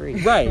Batman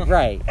 3.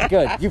 Right.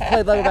 Good. You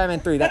played Lego Batman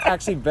 3. That's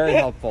actually very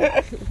helpful.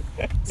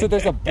 So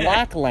there's a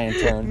black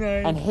lantern,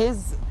 Nice. and his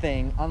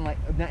thing, unlike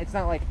it's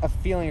not like a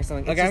feeling or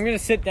something. Okay, It's I'm gonna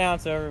sit down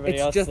so everybody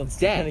it's else just lets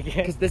dead again.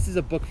 because this is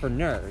a book for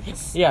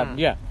nerds.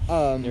 Yeah.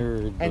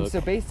 And book.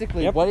 so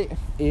basically, Yep. what it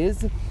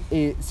is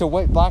so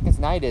what Blackest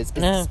Night is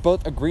Uh-huh. it's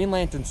both a Green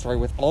Lantern story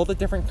with all the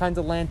different kinds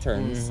of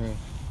lanterns,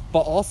 but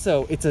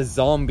also it's a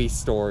zombie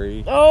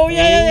story. Oh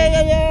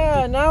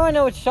yeah. Now I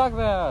know what you're talking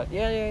about.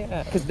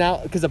 Yeah.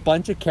 Because a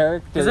bunch of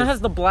characters Because it has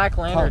the Black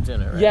Lanterns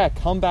in it, right? Yeah,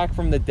 come back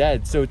from the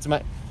dead. So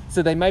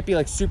so they might be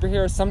like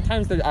superheroes.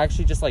 Sometimes they're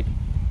actually just like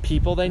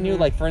people they knew.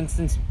 Like for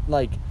instance,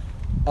 like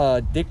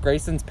Dick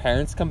Grayson's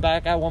parents come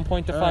back at one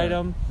point to fight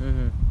him.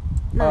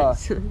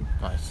 Nice.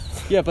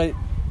 Nice. Yeah, but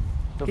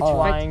The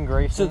Flying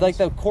Graysons. so like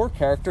the core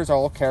characters are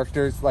all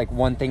characters. Like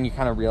one thing you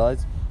kind of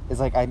realize is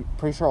like I'm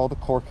pretty sure all the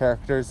core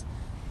characters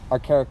are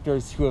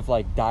characters who have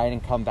like died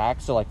and come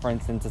back. So like for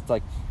instance, it's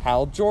like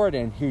Hal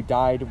Jordan who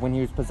died when he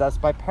was possessed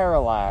by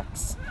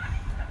Parallax,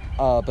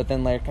 but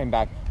then later came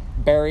back.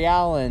 Barry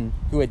Allen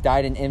who had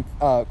died in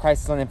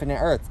Crisis on Infinite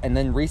Earths and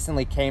then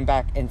recently came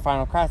back in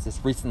Final Crisis.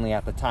 Recently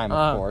at the time,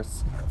 of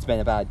course, it's been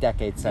about a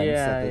decade since.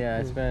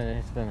 It's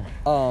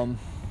been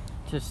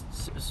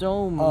just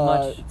so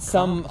much.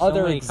 Some so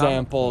other many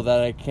example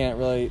that I can't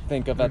really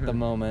think of at the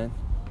moment,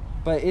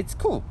 but it's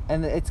cool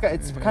and it's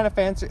kind of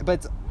fancy.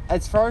 But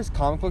as far as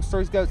comic book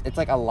stories goes, it's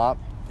like a lot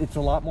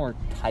more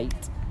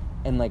tight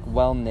and like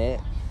well knit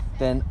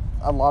than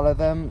a lot of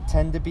them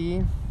tend to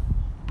be.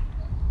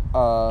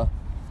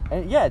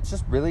 And yeah, it's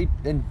just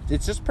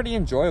pretty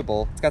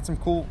enjoyable. It's got some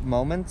cool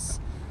moments.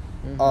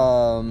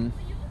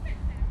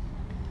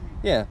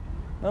 Yeah,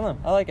 I don't know.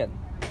 I like it.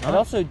 It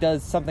also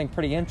does something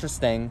pretty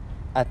interesting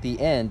at the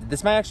end.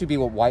 This might actually be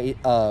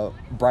what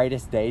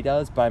Brightest Day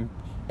does, but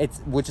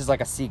which is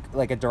like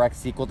a direct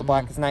sequel to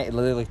Blackest Night. It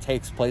literally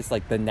takes place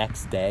like the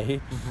next day,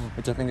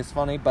 which I think is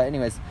funny. But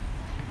anyways,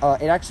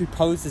 it actually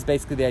poses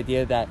basically the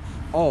idea that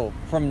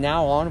from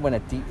now on, when a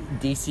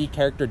DC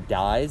character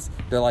dies,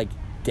 they're like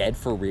dead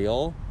for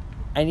real.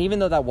 And even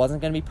though that wasn't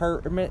going to be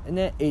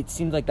permanent, it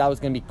seemed like that was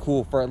going to be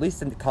cool for at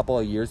least a couple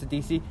of years of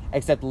DC.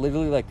 Except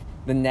literally like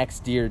the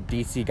next year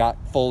DC got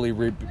fully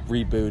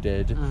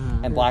rebooted,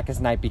 and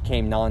Blackest Night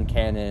became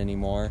non-canon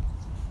anymore.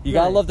 You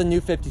gotta love the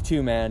New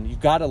 52, man. You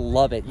gotta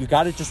love it. You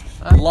gotta just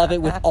love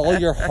it with all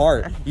your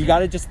heart. You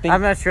gotta just think.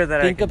 I'm not sure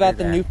that think about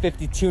the New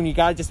 52, and you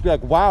gotta just be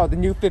like, wow, the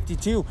New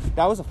 52.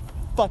 That was a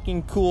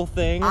fucking cool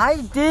thing.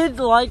 I did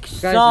like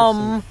You guys are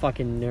some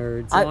fucking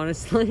nerds,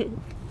 honestly.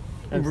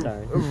 I'm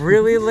sorry.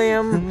 Really,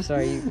 Liam? I'm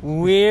sorry.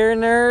 We're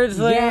nerds,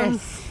 Liam?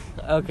 Yes.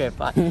 Okay,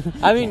 fine.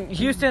 I mean,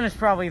 Houston is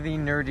probably the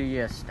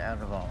nerdiest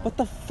out of all. What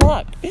the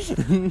fuck?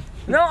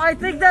 No, I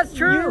think that's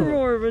true. You're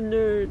more of a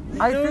nerd.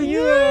 I think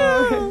you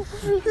are.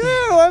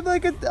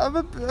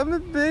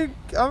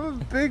 I'm a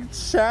big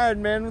Chad,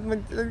 man.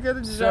 With I got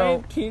a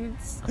giant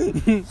penis.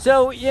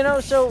 So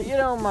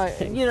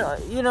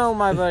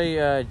my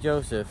buddy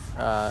Joseph.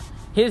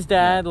 His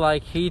dad,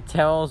 like, he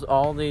tells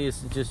all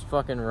these just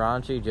fucking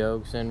raunchy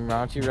jokes and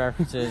raunchy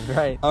references,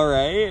 right? All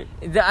right.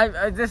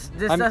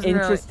 I'm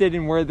interested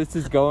in where this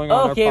is going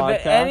on our podcast. Okay,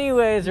 but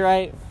anyways,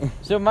 right?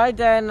 So my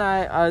dad and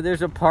I,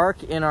 there's a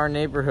park in our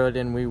neighborhood,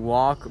 and we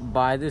walk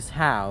by this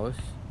house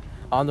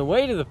on the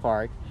way to the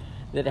park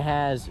that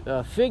has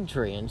a fig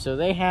tree, and so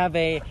they have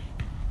a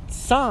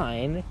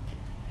sign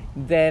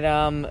that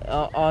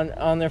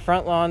on their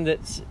front lawn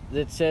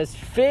that says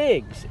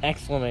figs! !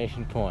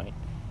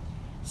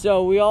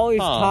 So we always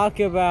talk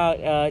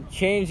about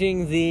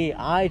changing the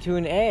I to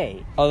an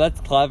A. Oh,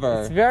 that's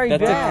clever. It's very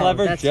That's bad. a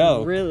clever That's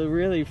joke. really,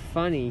 really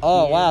funny.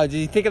 Oh, Kian. wow. Did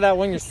you think of that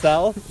one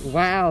yourself?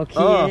 Wow,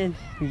 Kian.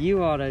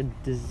 You ought to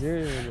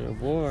deserve an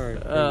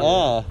award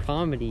for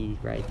comedy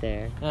right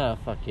there. Oh,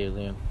 fuck you,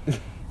 Liam.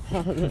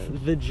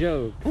 The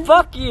joke.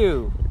 Fuck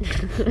you!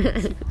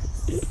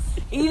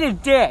 Eat a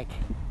dick!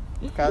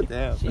 God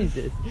damn.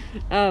 Jesus.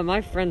 My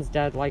friend's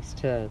dad likes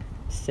to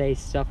say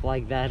stuff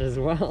like that as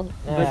well,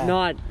 but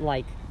not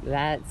like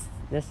that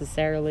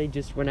necessarily.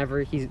 Just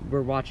whenever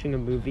we're watching a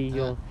movie,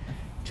 he'll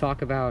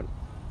talk about,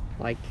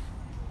 like,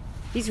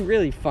 he's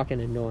really fucking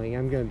annoying.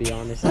 I'm gonna be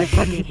honest. I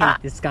fucking hate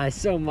this guy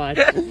so much.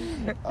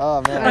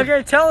 Oh man.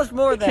 Okay, tell us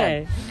more then.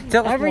 Okay.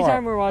 Tell us Every more.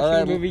 time we're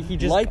watching a movie, he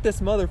just like this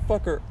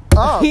motherfucker.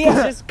 he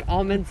just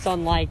comments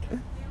on, like,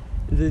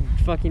 the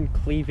fucking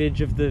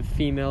cleavage of the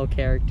female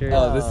character.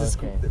 Oh, this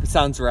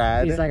sounds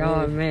rad. He's like,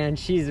 oh man,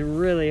 she's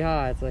really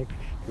hot. It's like,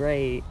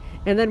 great.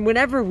 And then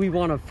whenever we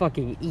want to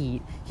fucking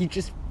eat, he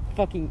just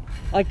fucking,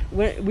 like,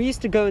 we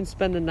used to go and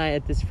spend the night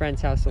at this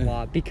friend's house a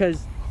lot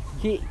because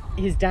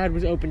his dad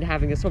was open to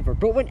having us over.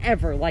 But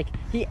whenever, like,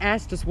 he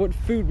asked us what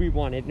food we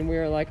wanted, and we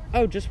were like,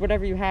 oh, just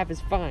whatever you have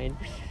is fine.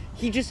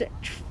 He just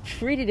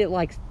treated it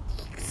like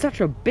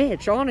such a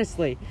bitch,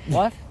 honestly.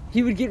 What?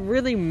 He would get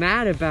really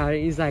mad about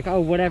it. He's like,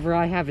 oh, whatever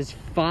I have is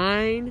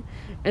fine.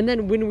 And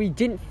then when we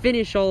didn't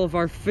finish all of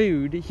our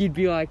food, he'd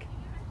be like,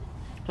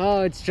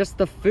 oh, it's just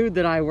the food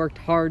that I worked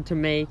hard to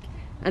make.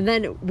 And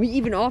then we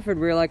even offered,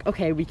 we were like,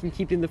 okay, we can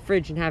keep it in the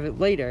fridge and have it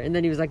later. And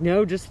then he was like,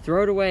 no, just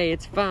throw it away,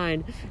 it's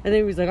fine. And then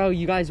he was like, oh,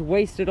 you guys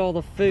wasted all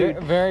the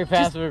food. Very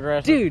passive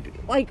aggressive. Dude,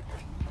 like,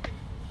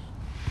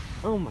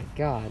 oh my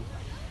god.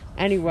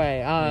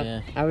 Anyway,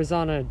 I was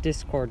on a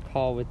Discord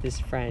call with this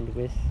friend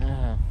with,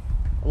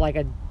 like,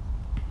 a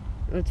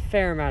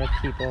fair amount of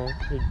people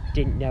who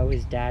didn't know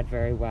his dad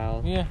very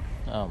well. Yeah.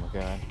 Oh my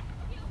god.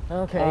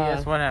 Okay,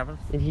 yes, what happened?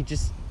 And he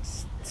just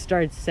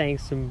started saying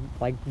some,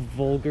 like,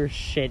 vulgar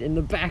shit in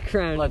the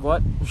background. Like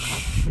what?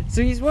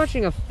 So he's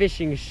watching a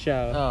fishing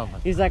show. Oh my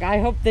god. He's like, I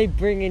hope they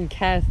bring in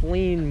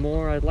Kathleen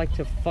more. I'd like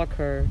to fuck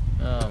her.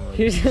 Oh my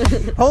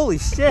god. Holy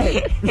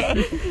shit.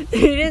 He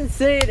didn't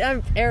say it,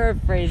 I'm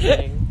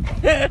paraphrasing.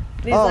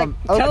 He's like,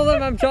 tell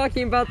them I'm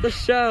talking about the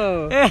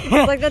show. It's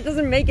like, that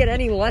doesn't make it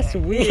any less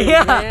weird,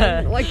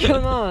 man. Like,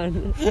 come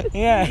on.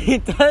 Yeah,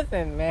 it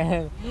doesn't,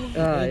 man. It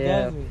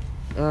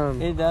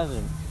doesn't. It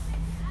doesn't.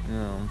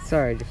 No.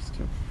 Sorry, just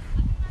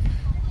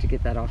to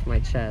get that off my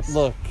chest.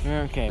 Look,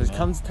 Okay, there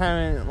comes a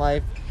time in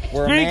life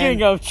where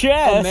Speaking of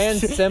chest, a man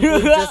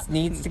simply just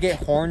needs to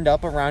get horned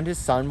up around his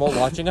son while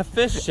watching a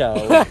fish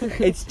show.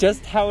 It's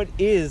just how it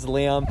is,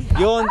 Liam.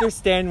 You'll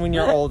understand when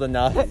you're old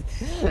enough.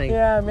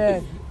 Yeah,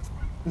 man.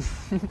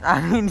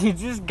 I mean, you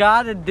just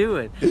gotta do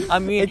it. I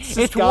mean, it's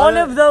gotta... one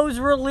of those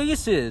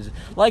releases.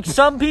 Like,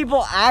 some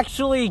people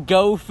actually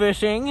go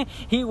fishing.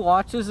 He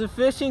watches a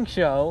fishing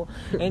show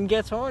and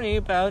gets horny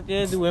about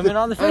the women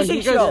on the fishing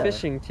he show. goes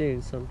fishing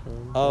too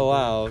sometimes. Oh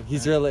wow,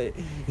 he's really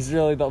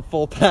the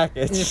full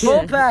package.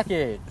 Full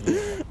package.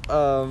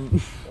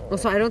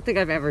 Also, I don't think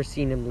I've ever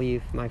seen him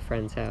leave my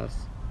friend's house.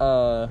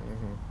 So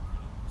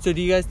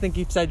do you guys think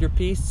you've said your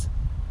piece?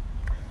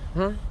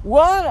 Huh?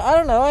 Well, I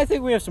don't know. I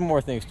think we have some more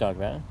things to talk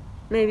about.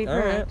 Maybe, All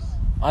right. perhaps.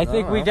 I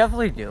think we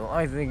definitely do.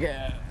 I think,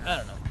 I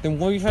don't know. Then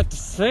what do you have to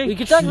say? We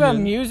could talk about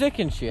music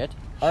and shit.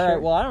 All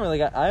right. Well,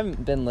 I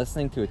haven't been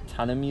listening to a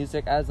ton of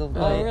music as of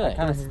late. Oh, really? I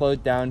kind of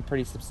slowed down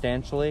pretty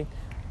substantially.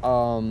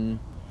 Well,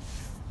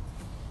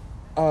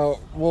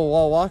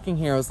 while walking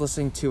here, I was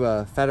listening to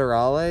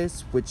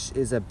Federales, which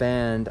is a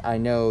band I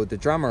know the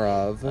drummer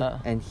of,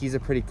 and he's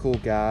a pretty cool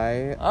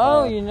guy.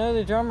 Oh, you know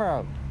the drummer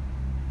of.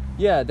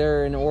 Yeah,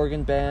 they're an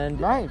Oregon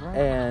band. Right.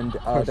 And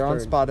they're on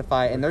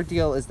Spotify, and their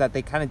deal is that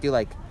they kind of do,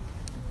 like,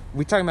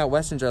 we talking about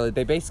westerns earlier.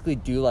 They basically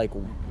do like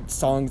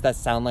songs that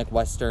sound like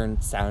western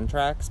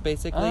soundtracks,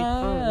 basically.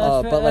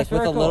 But like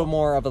with a little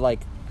more of a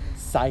like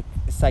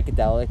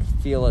psychedelic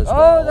feel as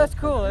well. Oh, that's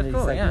cool. That's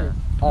cool. Like, yeah.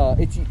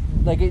 It's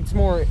like it's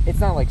more. It's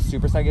not like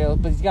super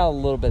psychedelic, but he's got a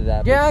little bit of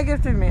that. Yeah, I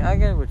get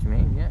what you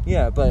mean. Yeah.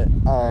 Yeah, but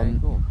Very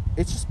cool.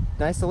 It's just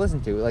nice to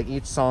listen to. Like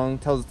each song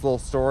tells its little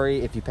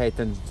story if you pay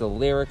attention to the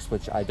lyrics,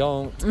 which I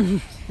don't.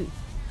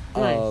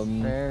 Nice.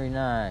 Very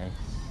nice.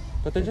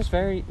 But they're just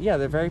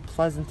they're very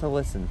pleasant to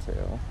listen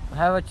to.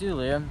 How about you,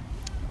 Liam?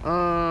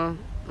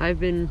 I've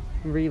been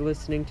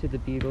re-listening to the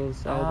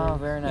Beatles album. Oh,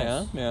 very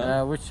nice.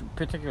 Yeah. Which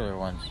particular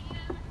ones?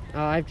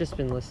 I've just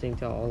been listening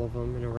to all of them in a row.